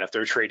 And if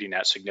they're trading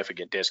at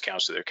significant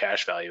discounts to their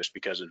cash value, it's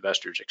because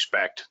investors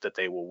expect that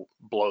they will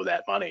blow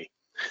that money.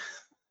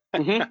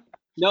 Mm-hmm.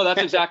 No,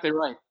 that's exactly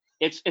right.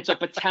 It's a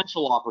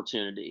potential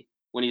opportunity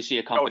when you see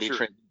a company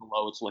trading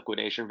below its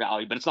liquidation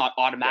value, but it's not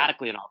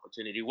automatically an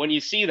opportunity. When you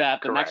see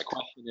that, the next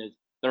question is,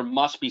 there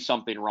must be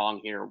something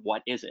wrong here.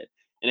 What is it?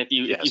 And if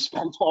you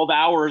spend 12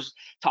 hours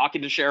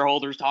talking to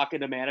shareholders, talking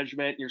to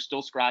management, and you're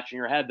still scratching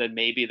your head, then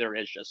maybe there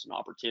is just an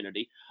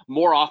opportunity.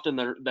 More often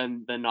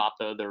than not,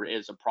 though, there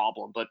is a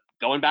problem. But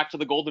going back to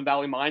the Golden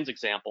Valley Mines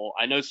example,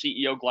 I know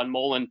CEO Glenn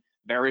Mullen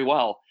very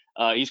well.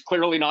 He's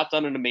clearly not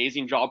done an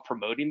amazing job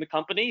promoting the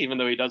company, even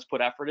though he does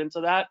put effort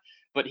into that.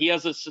 But he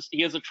has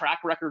a track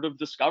record of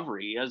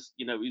discovery.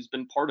 He's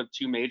been part of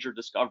 2 major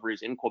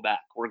discoveries in Quebec,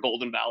 where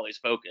Golden Valley is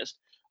focused.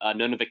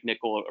 Nunavik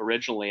nickel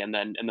originally, and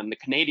then the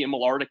Canadian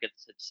Malartic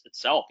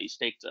itself. He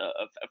staked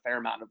a fair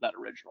amount of that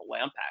original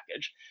land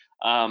package.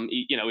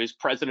 He's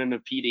president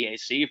of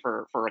PDAC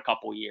for a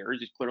couple years.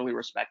 He's clearly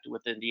respected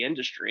within the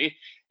industry,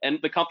 and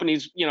the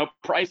company's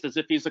priced as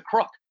if he's a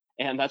crook,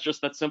 and that's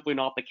simply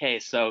not the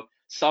case. So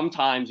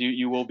sometimes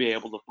you will be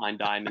able to find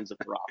diamonds in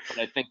the rough, but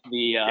I think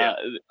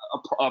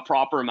a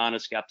proper amount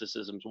of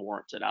skepticism is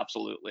warranted.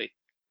 Absolutely.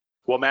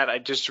 Well,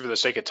 Matt, just for the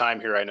sake of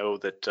time here, I know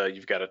that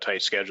you've got a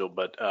tight schedule,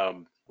 but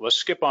let's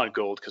skip on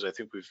gold because I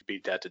think we've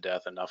beat that to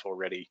death enough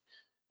already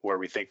where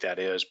we think that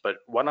is. But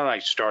why don't I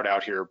start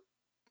out here,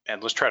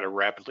 and let's try to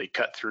rapidly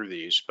cut through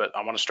these. But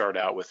I want to start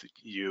out with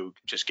you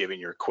just giving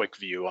your quick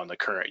view on the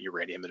current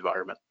uranium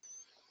environment.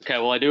 Okay,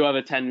 well, I do have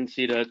a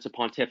tendency to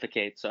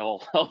pontificate,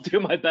 so I'll do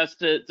my best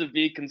to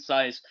be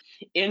concise.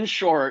 In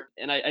short,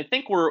 and I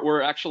think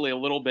we're actually a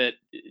little bit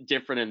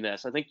different in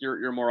this. I think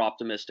you're more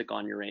optimistic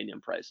on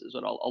uranium prices,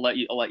 but I'll let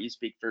you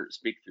speak for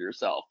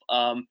yourself.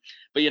 But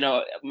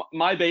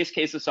my base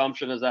case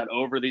assumption is that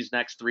over these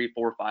next 3,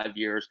 4, 5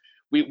 years,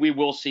 we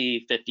will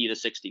see $50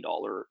 to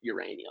 $60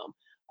 uranium.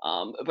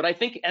 But I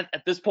think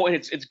at this point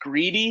it's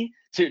greedy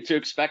to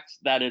expect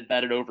that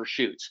it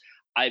overshoots.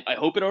 I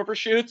hope it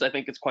overshoots. I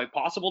think it's quite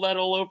possible that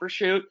it'll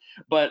overshoot.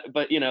 But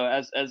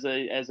as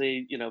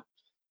a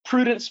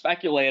prudent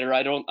speculator,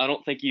 I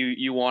don't think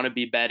you want to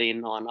be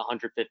betting on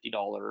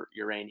 $150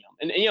 uranium.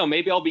 And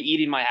maybe I'll be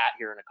eating my hat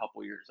here in a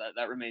couple of years.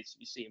 That remains to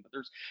be seen.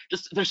 But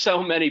there's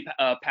so many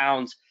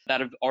pounds that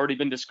have already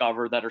been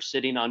discovered that are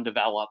sitting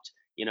undeveloped,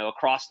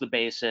 across the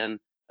basin,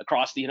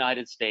 across the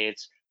United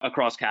States,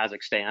 across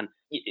Kazakhstan.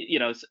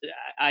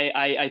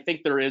 I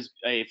think there is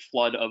a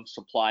flood of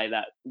supply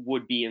that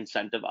would be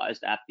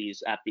incentivized at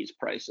these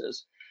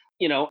prices.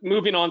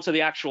 Moving on to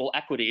the actual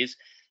equities,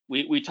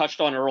 we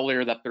touched on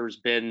earlier that there's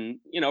been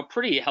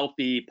pretty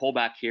healthy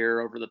pullback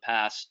here over the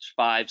past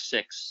 5,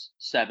 6,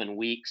 7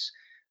 weeks.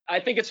 I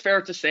think it's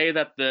fair to say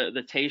that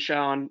the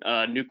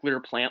Taishan nuclear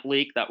plant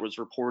leak that was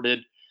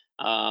reported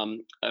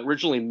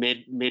originally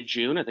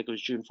mid-June, I think it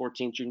was June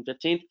 14th, June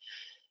 15th,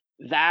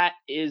 that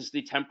is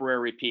the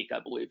temporary peak, I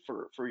believe,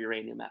 for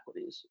uranium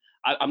equities.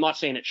 I'm not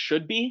saying it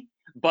should be,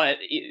 but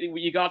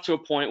you got to a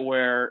point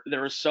where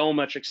there was so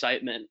much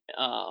excitement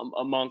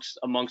amongst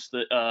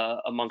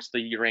the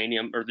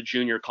uranium or the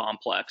junior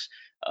complex.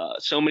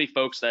 So many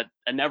folks that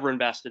had never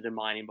invested in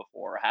mining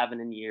before,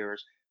 haven't in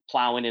years,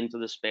 plowing into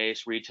the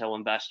space, retail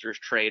investors,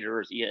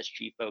 traders,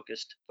 ESG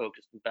focused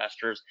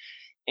investors.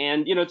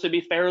 And to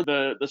be fair,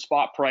 the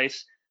spot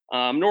price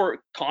nor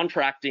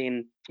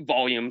contracting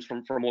volumes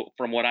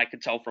from what I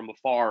could tell from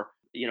afar,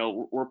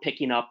 we're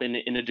picking up in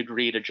a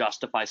degree to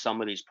justify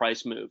some of these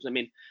price moves. I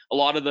mean, a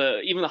lot of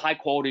even the high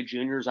quality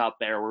juniors out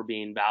there were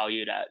being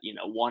valued at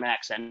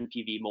 1x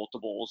NPV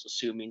multiples,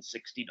 assuming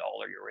 $60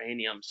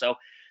 uranium. So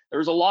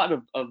there's a lot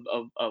of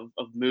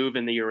move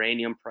in the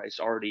uranium price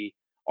already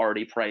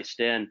priced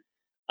in.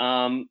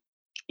 That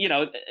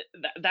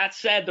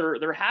said,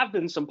 there have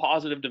been some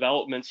positive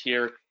developments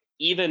here,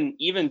 even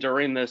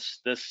during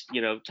this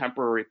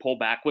temporary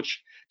pullback.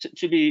 Which,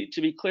 to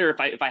be clear,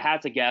 if I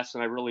had to guess,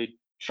 and I really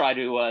try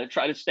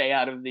to stay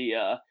out of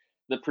the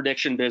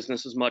prediction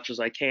business as much as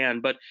I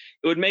can, but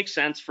it would make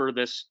sense for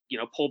this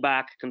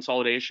pullback,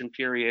 consolidation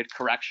period,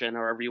 correction,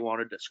 however you want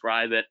to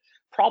describe it,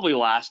 probably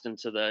last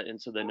into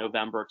the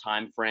November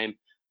timeframe.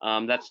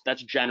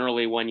 That's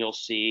generally when you'll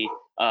see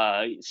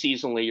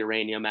seasonally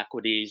uranium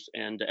equities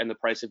and the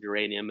price of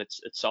uranium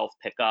itself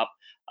pick up.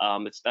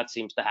 That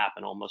seems to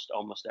happen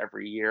almost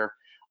every year.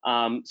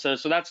 So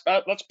that's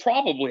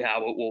probably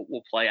how it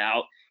will play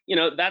out.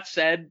 That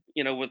said,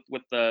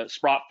 with the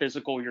Sprott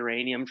Physical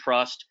Uranium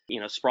Trust,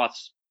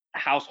 Sprott's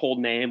household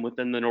name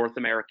within the North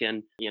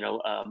American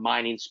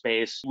mining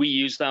space. We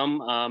use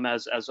them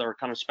as our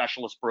kind of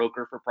specialist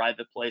broker for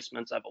private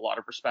placements. I have a lot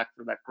of respect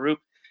for that group.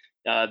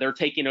 They're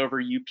taking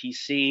over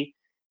UPC,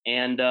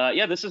 and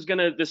this is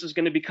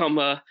gonna become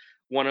a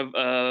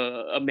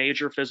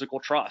major physical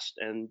trust.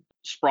 And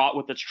Sprott,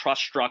 with its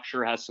trust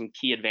structure, has some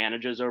key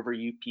advantages over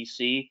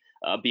UPC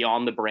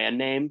beyond the brand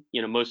name.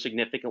 Most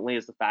significantly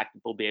is the fact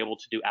that they'll be able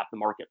to do at the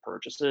market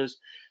purchases.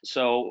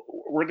 So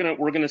we're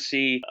gonna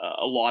see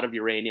a lot of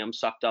uranium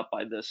sucked up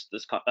by this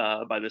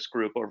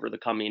group over the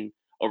coming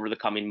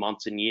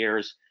months and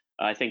years.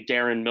 I think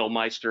Darren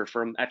Millmeister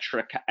from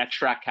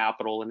Extract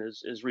Capital in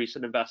his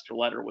recent investor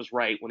letter was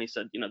right when he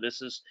said,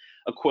 this is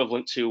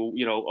equivalent to,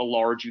 a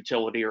large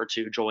utility or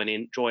two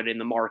joining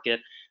the market.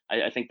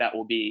 I think that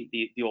will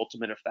be the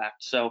ultimate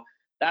effect. So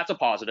that's a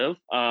positive.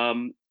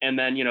 And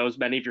then, as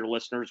many of your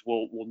listeners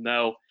will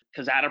know,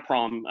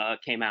 Kazatomprom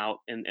came out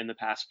in the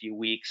past few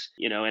weeks,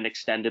 and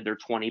extended their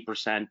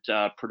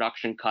 20%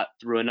 production cut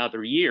through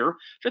another year,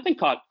 which I think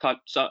caught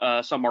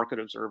some market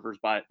observers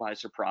by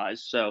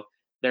surprise. So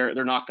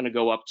they're not going to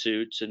go up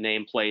to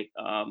nameplate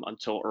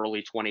until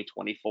early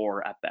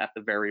 2024 at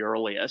the very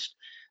earliest.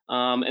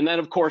 And then,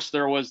 of course,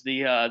 there was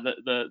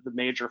the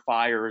major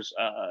fires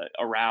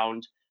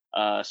around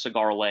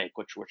Cigar Lake,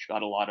 which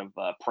got a lot of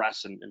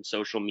press and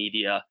social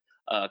media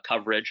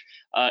coverage.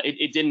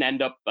 It didn't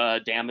end up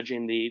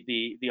damaging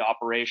the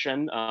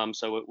operation,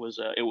 so it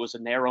was a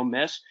narrow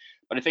miss.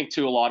 But I think,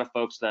 too, a lot of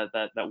folks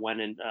that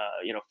went and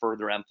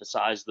further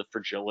emphasized the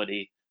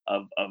fragility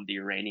of the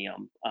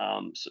uranium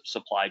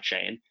supply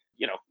chain,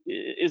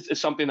 is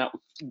something that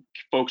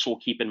folks will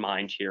keep in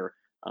mind here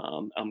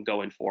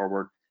going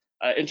forward.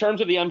 In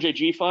terms of the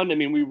MJG fund, I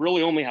mean, we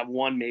really only have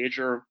one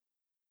major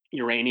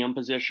uranium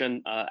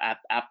position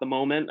at the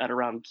moment, at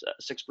around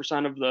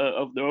 6% of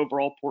the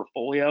overall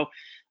portfolio.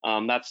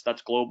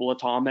 That's Global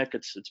Atomic.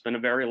 It's been a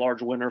very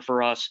large winner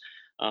for us.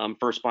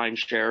 First buying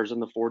shares in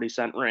the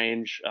 40-cent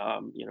range.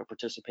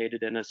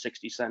 Participated in a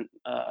 60-cent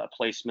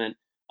placement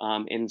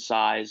in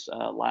size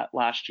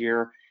last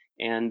year.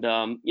 And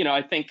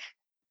I think,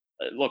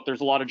 look,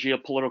 there's a lot of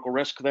geopolitical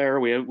risk there.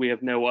 We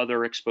have no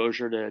other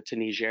exposure to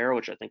Niger,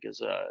 which I think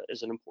is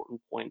an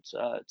important point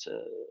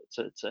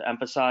to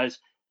emphasize.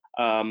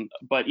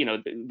 But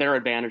their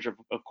advantage,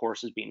 of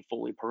course, is being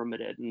fully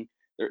permitted, and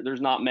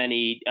there's not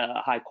many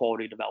high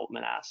quality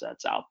development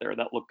assets out there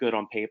that look good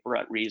on paper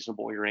at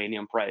reasonable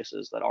uranium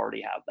prices that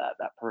already have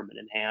that permit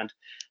in hand.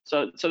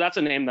 So that's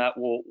a name that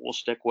we'll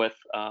stick with.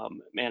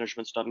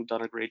 Management's done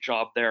a great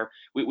job there.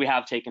 We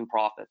have taken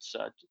profits,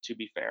 to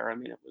be fair. I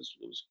mean, it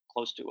was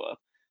close to a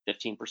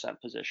 15%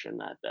 position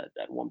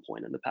at one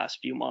point in the past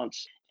few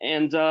months.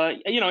 And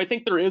I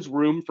think there is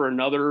room for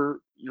another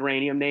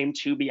uranium name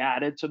to be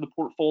added to the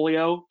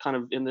portfolio, kind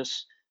of in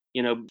this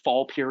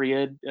fall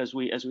period as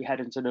we head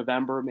into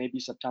November, maybe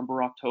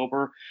September,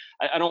 October.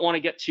 I don't want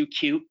to get too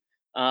cute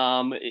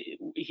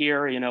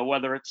here,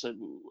 whether it's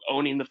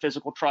owning the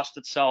physical trust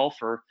itself,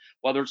 or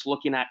whether it's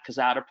looking at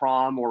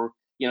Kazatomprom, or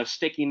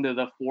sticking to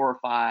the 4 or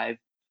 5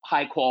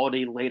 high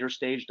quality later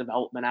stage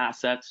development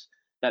assets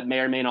that may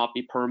or may not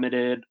be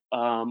permitted,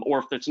 or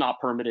if it's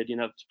not permitted,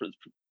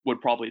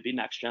 would probably be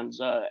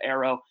NextGen's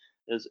Arrow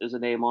is a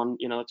name on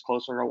it's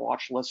closer to our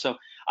watch list. So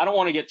I don't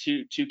want to get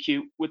too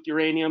cute with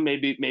uranium.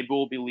 Maybe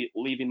we'll be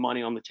leaving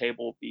money on the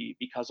table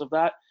because of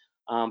that.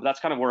 But that's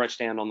kind of where I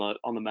stand on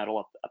the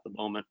metal at the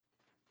moment.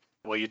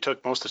 Well, you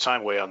took most of the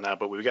time away on that,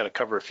 but we've got to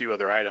cover a few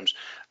other items.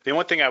 The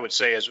one thing I would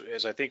say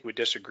is I think we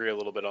disagree a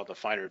little bit on the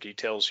finer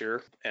details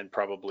here, and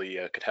probably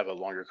could have a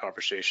longer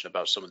conversation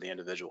about some of the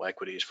individual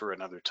equities for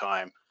another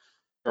time.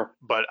 Sure.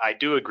 But I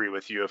do agree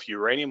with you. If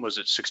uranium was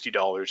at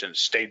 $60 and it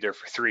stayed there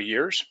for 3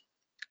 years,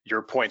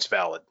 your point's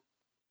valid.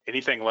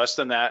 Anything less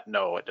than that,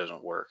 no, it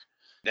doesn't work.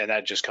 And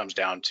that just comes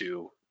down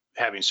to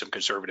having some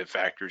conservative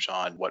factors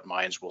on what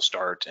mines will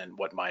start and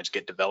what mines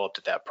get developed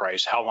at that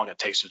price, how long it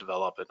takes to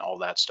develop, and all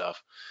that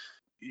stuff.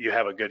 You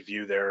have a good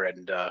view there,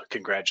 and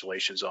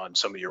congratulations on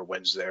some of your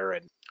wins there.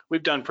 And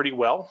we've done pretty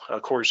well.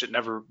 Of course, it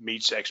never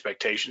meets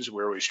expectations.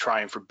 We're always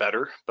trying for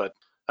better, but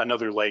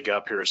another leg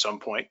up here at some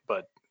point,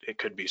 but it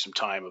could be some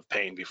time of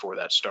pain before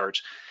that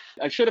starts.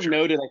 I should have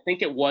noted, I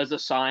think it was a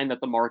sign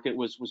that the market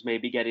was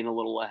maybe getting a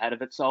little ahead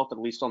of itself, at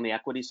least on the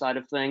equity side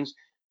of things,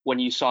 when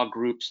you saw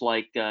groups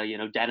like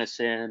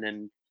Denison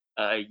and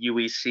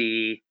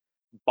UEC,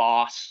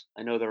 Boss.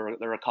 I know there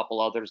are a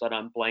couple others that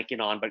I'm blanking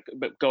on,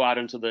 but go out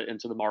into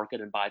the market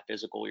and buy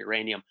physical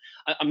uranium.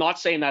 I'm not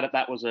saying that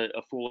that was a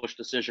foolish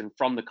decision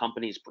from the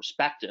company's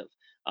perspective.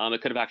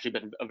 It could have actually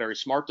been a very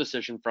smart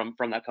decision from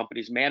that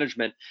company's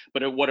management.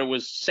 But what it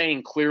was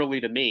saying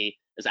clearly to me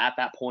is at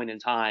that point in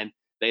time,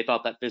 they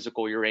thought that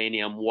physical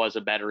uranium was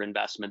a better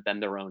investment than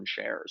their own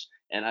shares.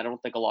 And I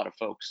don't think a lot of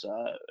folks,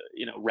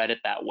 read it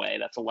that way.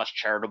 That's a less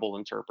charitable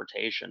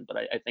interpretation. But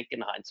I think in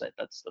hindsight,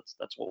 that's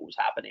what was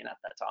happening at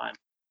that time.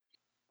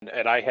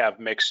 And I have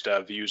mixed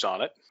views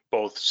on it,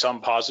 both some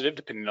positive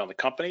depending on the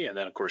company, and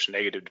then of course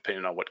negative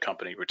depending on what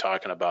company we're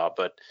talking about.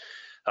 But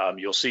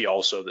you'll see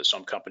also that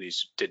some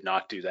companies did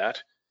not do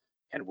that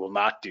and will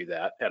not do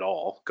that at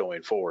all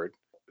going forward.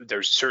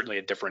 There's certainly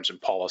a difference in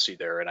policy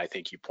there, and I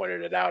think you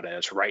pointed it out, and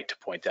it's right to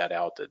point that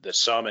out, that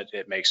some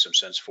it makes some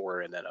sense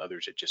for, and then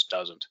others it just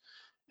doesn't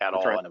at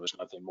all. Right. And it was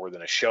nothing more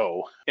than a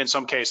show. In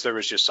some case, there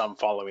was just some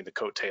following the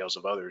coattails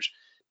of others.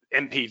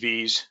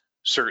 MPVs,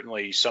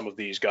 certainly some of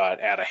these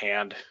got out of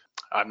hand.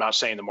 I'm not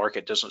saying the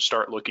market doesn't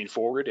start looking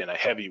forward in a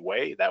heavy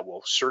way. That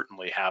will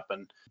certainly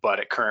happen. But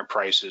at current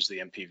prices, the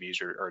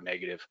MPVs are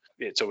negative.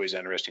 It's always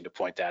interesting to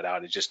point that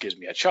out. It just gives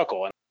me a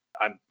chuckle. And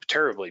I'm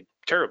terribly,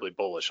 terribly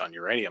bullish on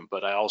uranium,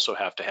 but I also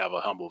have to have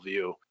a humble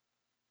view.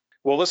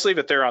 Well, let's leave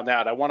it there on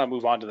that. I want to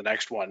move on to the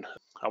next one.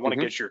 I want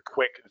to get your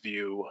quick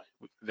view.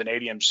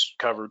 Vanadium's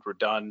covered. We're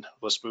done.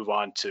 Let's move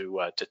on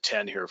to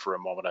tin here for a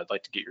moment. I'd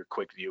like to get your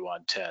quick view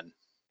on tin.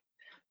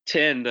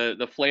 Tin,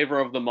 the flavor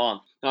of the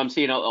month. I'm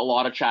seeing a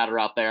lot of chatter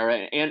out there,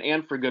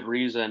 and for good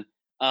reason.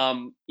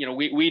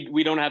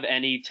 We don't have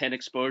any tin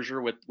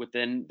exposure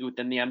within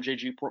the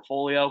MJG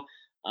portfolio.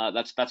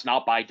 That's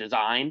not by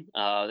design.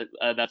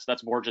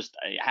 That's more just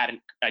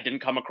I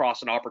didn't come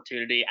across an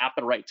opportunity at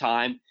the right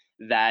time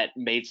that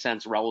made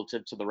sense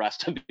relative to the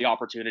rest of the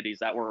opportunities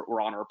that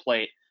were on our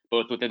plate,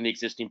 both within the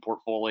existing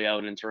portfolio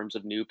and in terms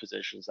of new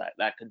positions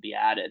that could be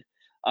added.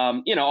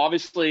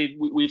 Obviously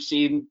we've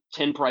seen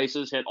tin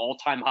prices hit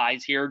all-time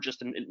highs here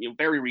just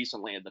very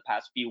recently in the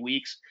past few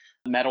weeks.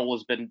 Metal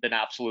has been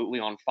absolutely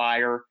on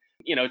fire.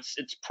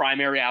 Its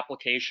primary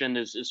application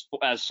is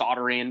as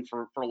soldering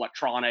for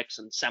electronics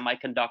and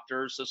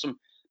semiconductors. So some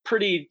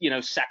pretty,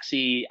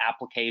 sexy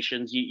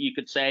applications you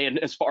could say, and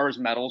as far as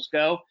metals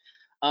go.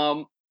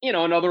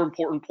 Another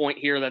important point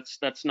here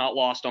that's not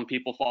lost on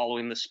people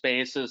following the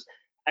space is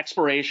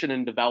exploration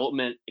and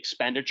development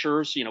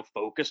expenditures,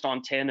 focused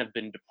on tin have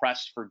been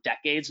depressed for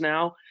decades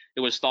now. It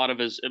was thought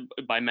of as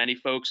by many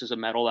folks as a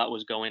metal that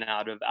was going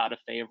out of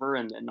favor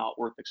and not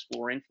worth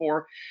exploring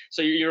for.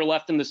 So you're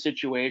left in the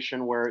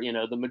situation where,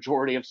 the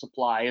majority of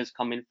supply is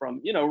coming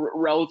from,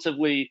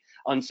 relatively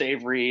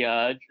unsavory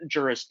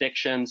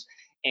jurisdictions.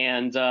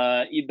 And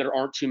there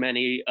aren't too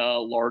many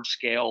large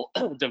scale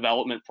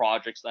development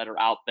projects that are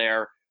out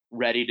there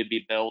ready to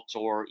be built,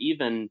 or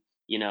even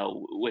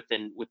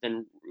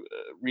within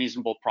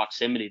reasonable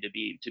proximity to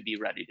be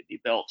ready to be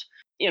built.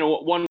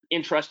 One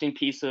interesting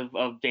piece of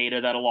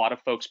data that a lot of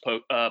folks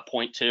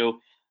point to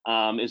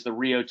is the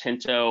Rio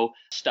Tinto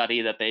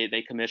study that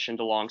they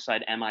commissioned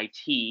alongside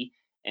MIT,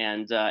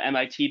 and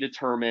MIT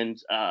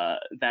determined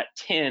that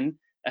tin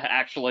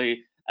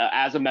actually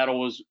as a metal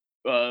was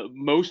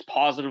most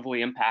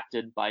positively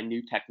impacted by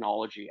new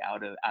technology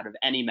out of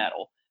any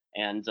metal,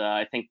 and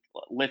I think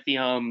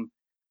lithium,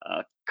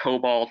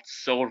 cobalt,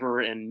 silver,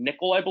 and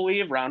nickel, I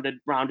believe, rounded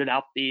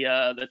out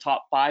the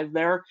top five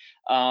there.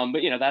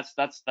 But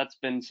that's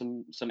been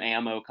some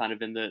ammo kind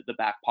of in the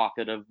back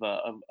pocket of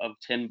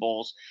tin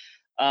bulls.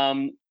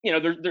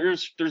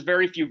 There's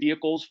very few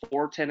vehicles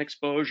for tin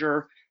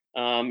exposure.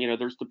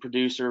 There's the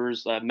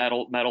producers,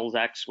 Metals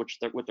X,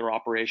 with their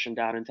operation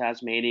down in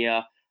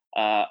Tasmania.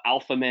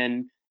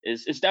 Alphamin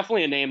is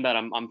definitely a name that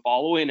I'm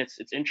following. It's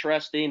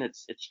interesting.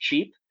 It's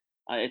cheap.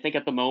 I think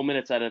at the moment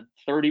it's at a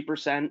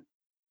 30%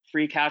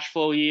 free cash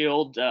flow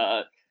yield.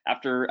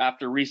 After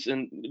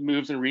recent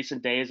moves in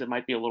recent days, it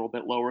might be a little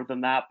bit lower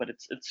than that, but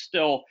it's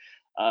still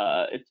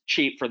it's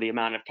cheap for the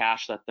amount of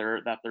cash that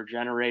they're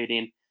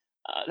generating.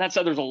 That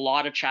said, there's a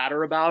lot of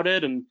chatter about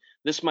it, and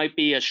this might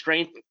be a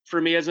strength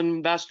for me as an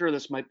investor.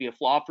 This might be a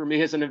flaw for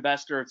me as an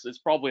investor. It's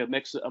probably a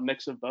mix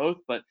of both.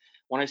 But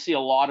when I see a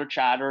lot of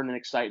chatter and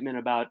excitement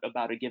about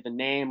a given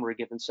name or a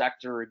given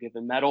sector or a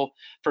given metal,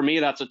 for me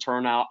that's a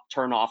turn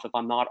off if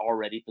I'm not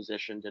already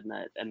positioned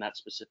in that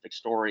specific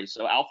story.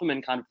 So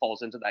Alphamin kind of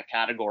falls into that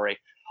category.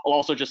 I'll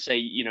also just say,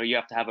 you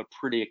have to have a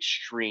pretty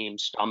extreme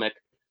stomach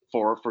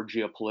for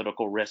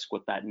geopolitical risk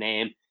with that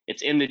name.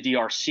 It's in the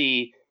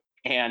DRC.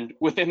 And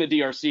within the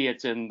DRC,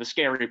 it's in the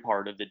scary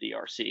part of the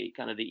DRC,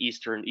 kind of the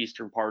eastern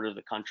part of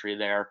the country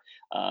there,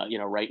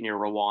 right near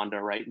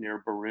Rwanda, right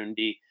near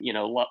Burundi,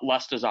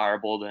 less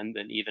desirable than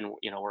even,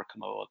 where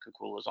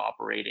Kamoa-Kakula is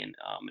operating,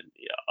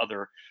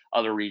 and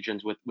other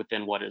regions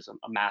within what is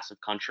a massive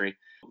country.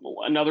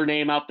 Another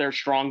name out there,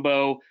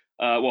 Strongbow.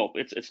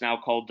 It's now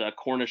called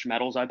Cornish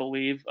Metals, I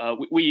believe.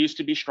 We used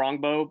to be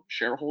Strongbow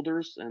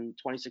shareholders in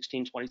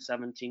 2016,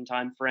 2017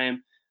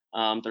 timeframe.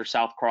 Their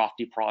South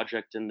Crofty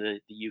project in the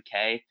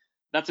UK.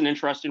 That's an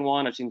interesting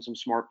one. I've seen some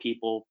smart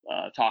people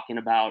talking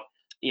about.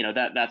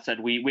 That said,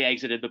 we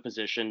exited the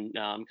position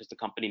because the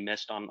company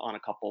missed on a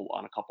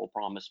couple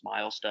promised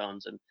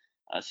milestones and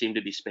seem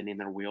to be spinning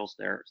their wheels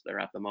there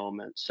at the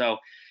moment. So,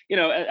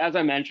 as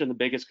I mentioned, the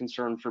biggest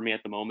concern for me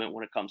at the moment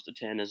when it comes to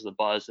tin is the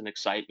buzz and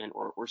excitement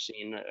we're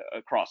seeing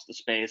across the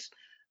space.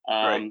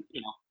 Right.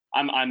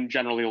 I'm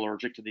generally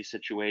allergic to these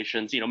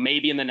situations.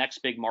 Maybe in the next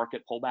big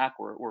market pullback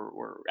where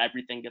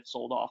everything gets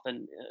sold off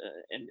in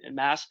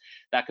mass,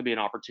 that could be an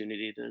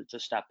opportunity to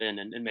step in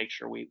and make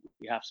sure we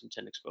have some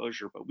tin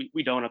exposure, but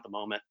we don't at the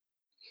moment.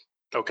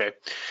 Okay.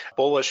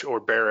 Bullish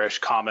or bearish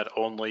comment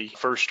only.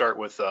 First, start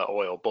with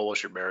oil.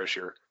 Bullish or bearish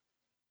here?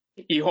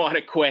 You want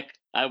it quick.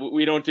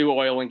 We don't do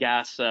oil and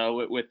gas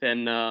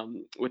within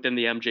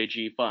the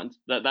MJG fund.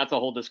 That's a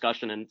whole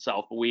discussion in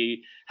itself.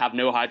 We have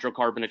no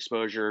hydrocarbon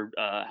exposure.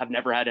 Have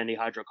never had any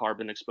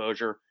hydrocarbon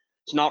exposure.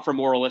 It's not for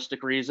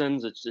moralistic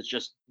reasons. It's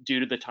just due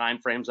to the time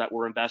frames that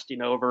we're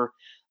investing over.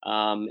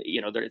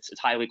 It's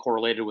highly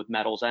correlated with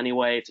metals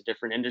anyway. It's a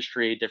different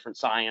industry, different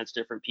science,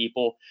 different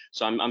people.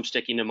 So I'm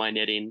sticking to my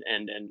knitting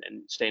and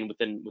staying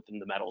within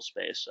the metal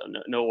space. So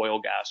no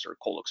oil, gas, or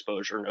coal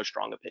exposure. No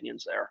strong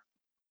opinions there.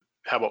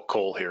 How about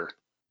coal here?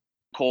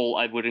 Coal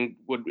I would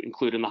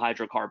include in the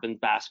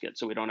hydrocarbon basket,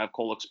 so we don't have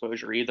coal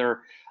exposure either.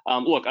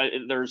 Look,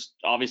 there's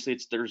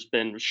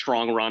been a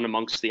strong run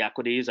amongst the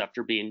equities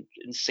after being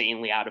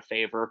insanely out of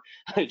favor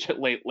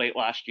late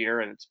last year,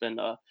 and it's been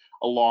a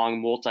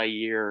long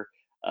multi-year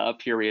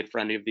period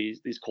for any of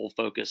these coal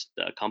focused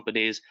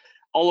companies.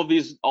 All of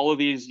these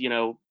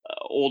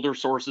older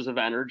sources of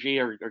energy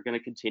are going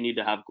to continue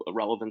to have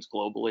relevance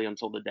globally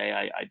until the day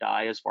I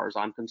die, as far as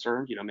I'm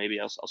concerned. Maybe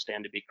I'll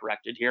stand to be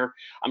corrected here.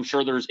 I'm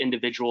sure there's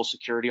individual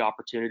security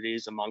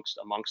opportunities amongst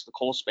the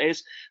coal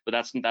space, but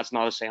that's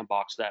not a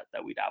sandbox that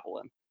we dabble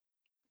in.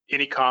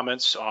 Any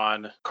comments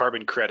on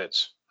carbon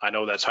credits? I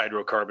know that's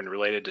hydrocarbon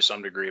related to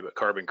some degree, but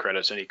carbon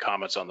credits, any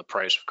comments on the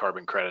price of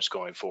carbon credits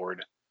going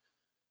forward?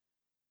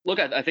 Look,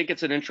 I think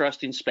it's an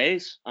interesting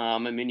space.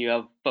 You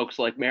have folks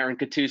like Marin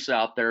Katusa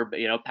out there,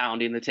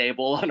 pounding the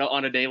table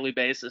on a daily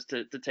basis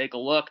to take a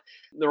look.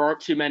 There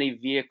aren't too many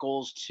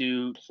vehicles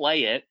to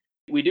play it.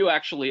 We do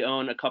actually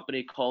own a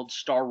company called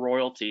Star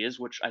Royalties,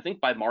 which I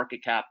think by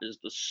market cap is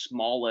the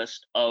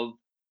smallest of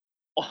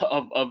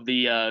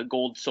the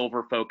gold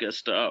silver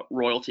focused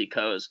royalty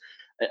cos.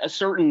 A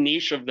certain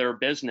niche of their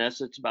business,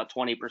 it's about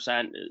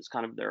 20%, is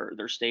kind of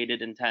their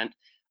stated intent.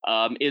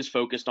 Is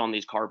focused on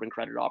these carbon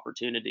credit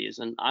opportunities,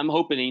 and I'm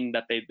hoping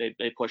that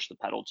they push the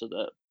pedal to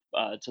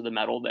the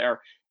metal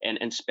there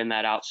and spin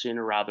that out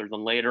sooner rather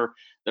than later.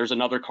 There's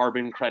another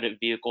carbon credit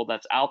vehicle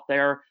that's out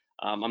there.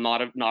 I'm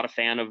not a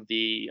fan of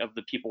the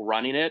people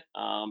running it,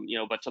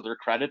 but to their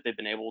credit, they've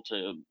been able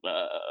to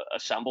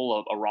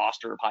assemble a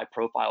roster of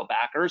high-profile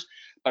backers.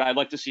 But I'd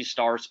like to see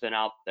Star spin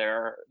out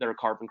their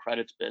carbon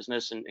credits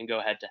business and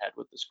go head to head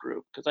with this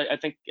group, because I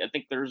think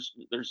there's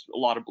a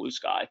lot of blue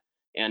sky.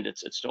 And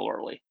it's still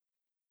early.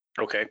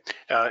 Okay.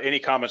 Any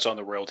comments on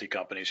the royalty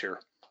companies here?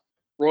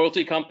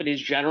 Royalty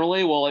companies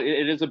generally, well,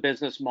 it is a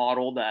business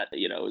model that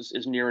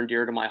is near and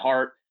dear to my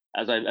heart.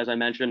 As I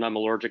mentioned, I'm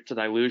allergic to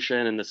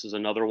dilution, and this is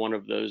another one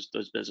of those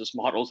business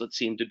models that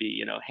seem to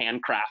be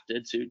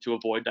handcrafted to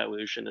avoid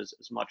dilution as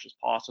much as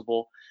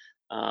possible.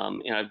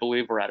 I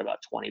believe we're at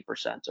about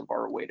 20% of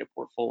our weighted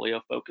portfolio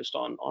focused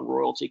on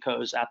royalty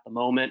cos at the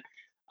moment.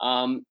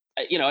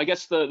 I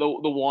guess the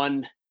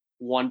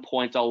one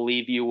point I'll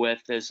leave you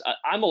with is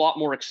I'm a lot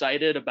more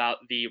excited about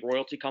the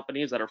royalty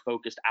companies that are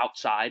focused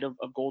outside of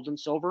gold and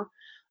silver.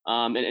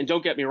 And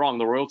don't get me wrong,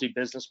 the royalty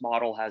business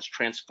model has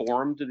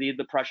transformed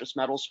the precious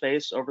metal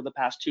space over the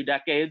past 2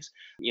 decades.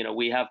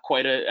 We have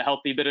quite a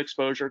healthy bit of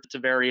exposure to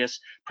various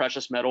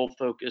precious metal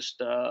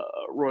focused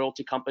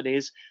royalty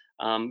companies.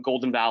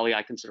 Golden Valley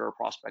I consider a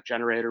prospect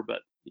generator, but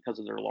because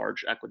of their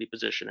large equity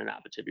position in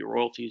Abitibi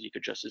Royalties, you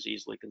could just as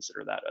easily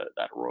consider that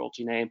a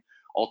royalty name.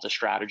 Alta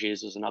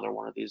Strategies is another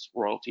one of these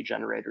royalty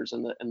generators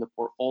in the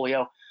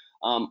portfolio.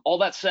 All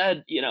that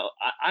said,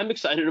 I'm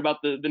excited about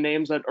the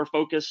names that are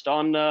focused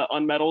on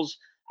metals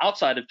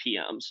outside of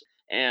PMs,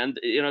 and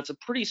it's a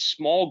pretty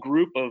small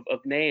group of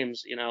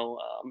names.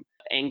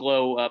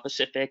 Anglo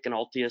Pacific and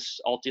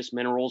Altius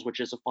Minerals, which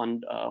is a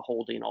fund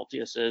holding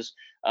Altius is,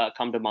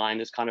 come to mind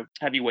as kind of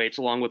heavyweights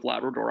along with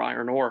Labrador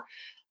Iron Ore.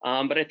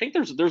 But I think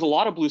there's a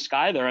lot of blue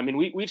sky there.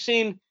 We've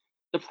seen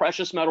the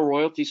precious metal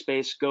royalty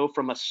space go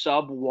from a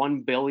sub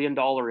 $1 billion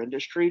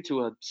industry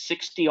to a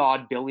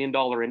 60-odd billion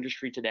dollar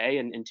industry today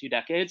in 2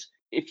 decades.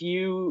 If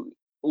you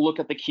look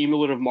at the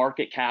cumulative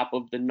market cap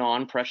of the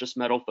non-precious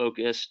metal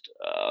focused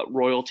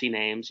royalty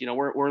names,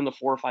 we're in the $4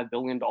 or $5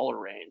 billion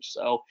range.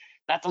 So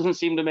that doesn't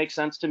seem to make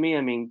sense to me.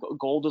 I mean,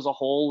 gold as a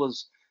whole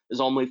is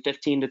only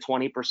 15 to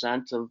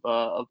 20%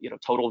 of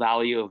total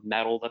value of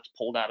metal that's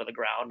pulled out of the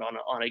ground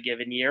on a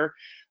given year.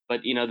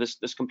 But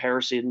this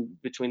comparison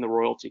between the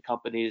royalty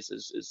companies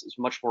is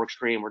much more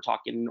extreme. We're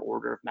talking an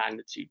order of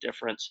magnitude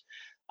difference.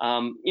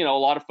 A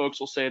lot of folks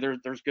will say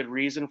there's good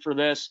reason for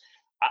this.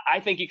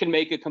 I think you can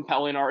make a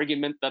compelling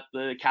argument that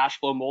the cash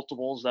flow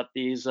multiples that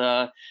these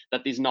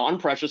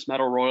non-precious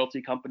metal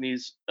royalty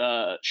companies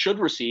should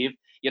receive,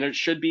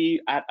 should be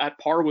at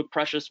par with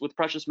precious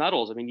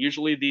metals. I mean,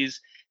 usually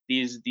these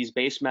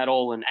base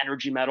metal and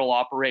energy metal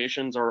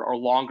operations are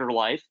longer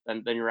life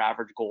than your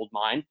average gold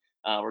mine.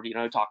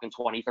 We're talking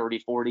 20, 30,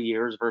 40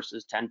 years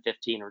versus 10,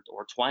 15, or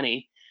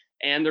 20.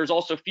 And there's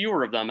also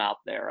fewer of them out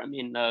there. I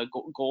mean,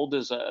 gold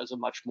is a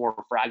much more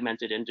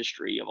fragmented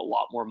industry. You have a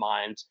lot more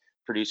mines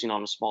producing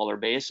on a smaller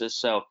basis.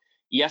 So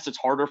yes, it's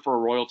harder for a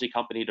royalty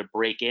company to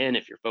break in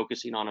if you're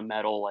focusing on a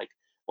metal like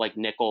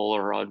nickel,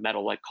 or a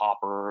metal like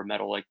copper, or a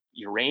metal like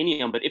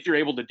uranium. But if you're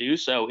able to do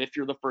so, if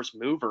you're the first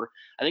mover,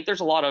 I think there's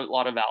a lot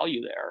of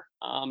value there.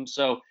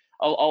 So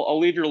I'll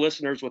leave your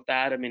listeners with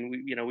that. I mean,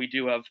 we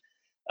do have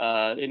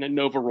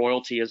Nova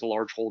Royalty is a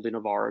large holding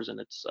of ours, and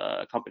it's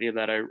a company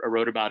that I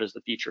wrote about as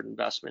the featured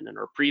investment in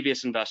our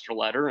previous investor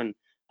letter, and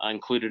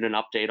included an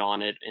update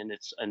on it in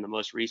the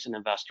most recent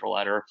investor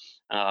letter.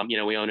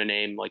 We own a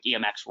name like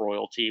EMX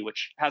Royalty,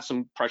 which has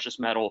some precious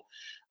metal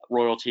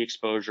royalty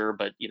exposure,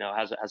 but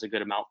has a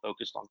good amount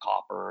focused on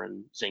copper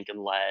and zinc and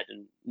lead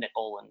and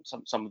nickel and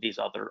some of these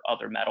other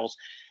metals.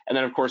 And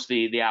then of course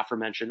the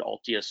aforementioned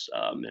Altius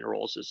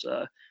Minerals is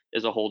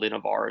a holding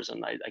of ours,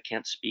 and I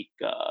can't speak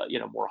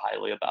more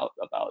highly about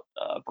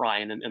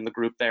Brian and the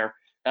group there.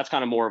 That's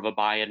kind of more of a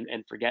buy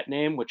and forget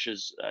name, which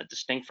is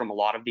distinct from a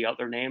lot of the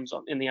other names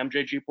in the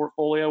MJG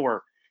portfolio,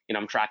 where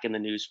I'm tracking the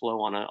news flow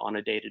on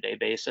a day-to-day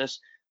basis.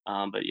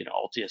 But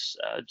Altius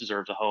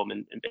deserves a home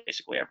in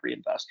basically every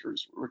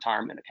investor's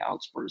retirement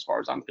accounts, for as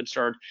far as I'm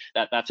concerned.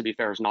 That to be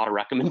fair is not a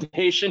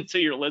recommendation to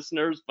your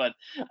listeners, but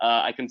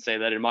I can say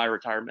that in my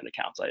retirement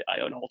accounts, I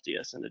own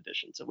Altius in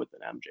addition to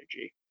within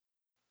MJG.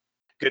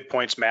 Good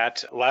points,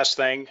 Matt. Last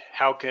thing,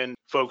 how can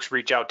folks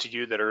reach out to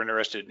you that are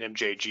interested in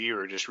MJG,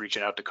 or just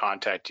reaching out to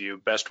contact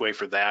you? Best way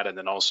for that, and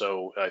then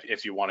also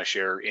if you want to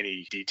share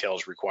any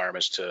details,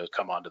 requirements to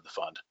come onto the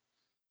fund.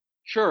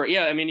 Sure.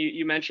 Yeah. I mean,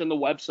 you mentioned the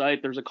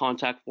website. There's a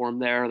contact form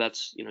there.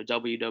 That's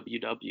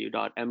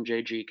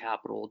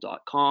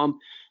www.mjgcapital.com.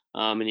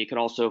 And you can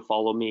also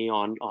follow me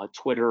on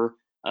Twitter.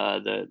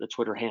 The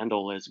Twitter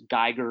handle is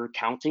Geiger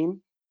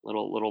Counting.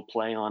 Little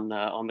play on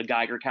the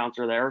Geiger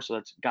counter there. So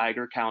that's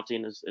Geiger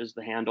Counting is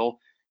the handle.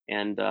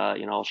 And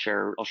I'll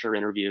share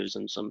interviews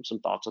and some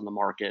thoughts on the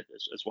market,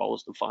 as well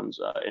as the fund's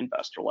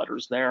investor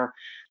letters there.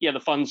 Yeah, the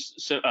fund's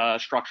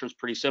structure is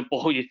pretty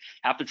simple. You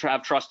have to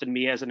have trust in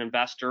me as an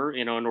investor,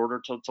 in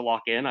order to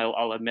lock in.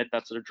 I'll admit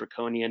that's a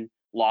draconian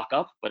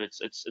lockup, but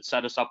it's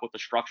set us up with the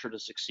structure to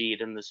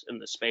succeed in this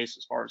space,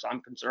 as far as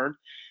I'm concerned.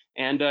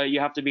 And you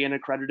have to be an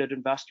accredited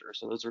investor.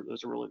 So those are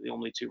really the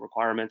only two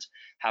requirements.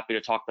 Happy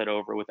to talk that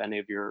over with any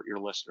of your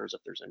listeners if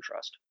there's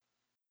interest.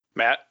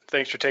 Matt,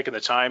 thanks for taking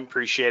the time.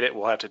 Appreciate it.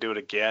 We'll have to do it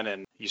again,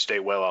 and you stay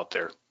well out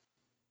there.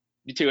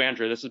 You too,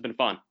 Andrew. This has been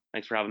fun.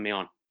 Thanks for having me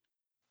on.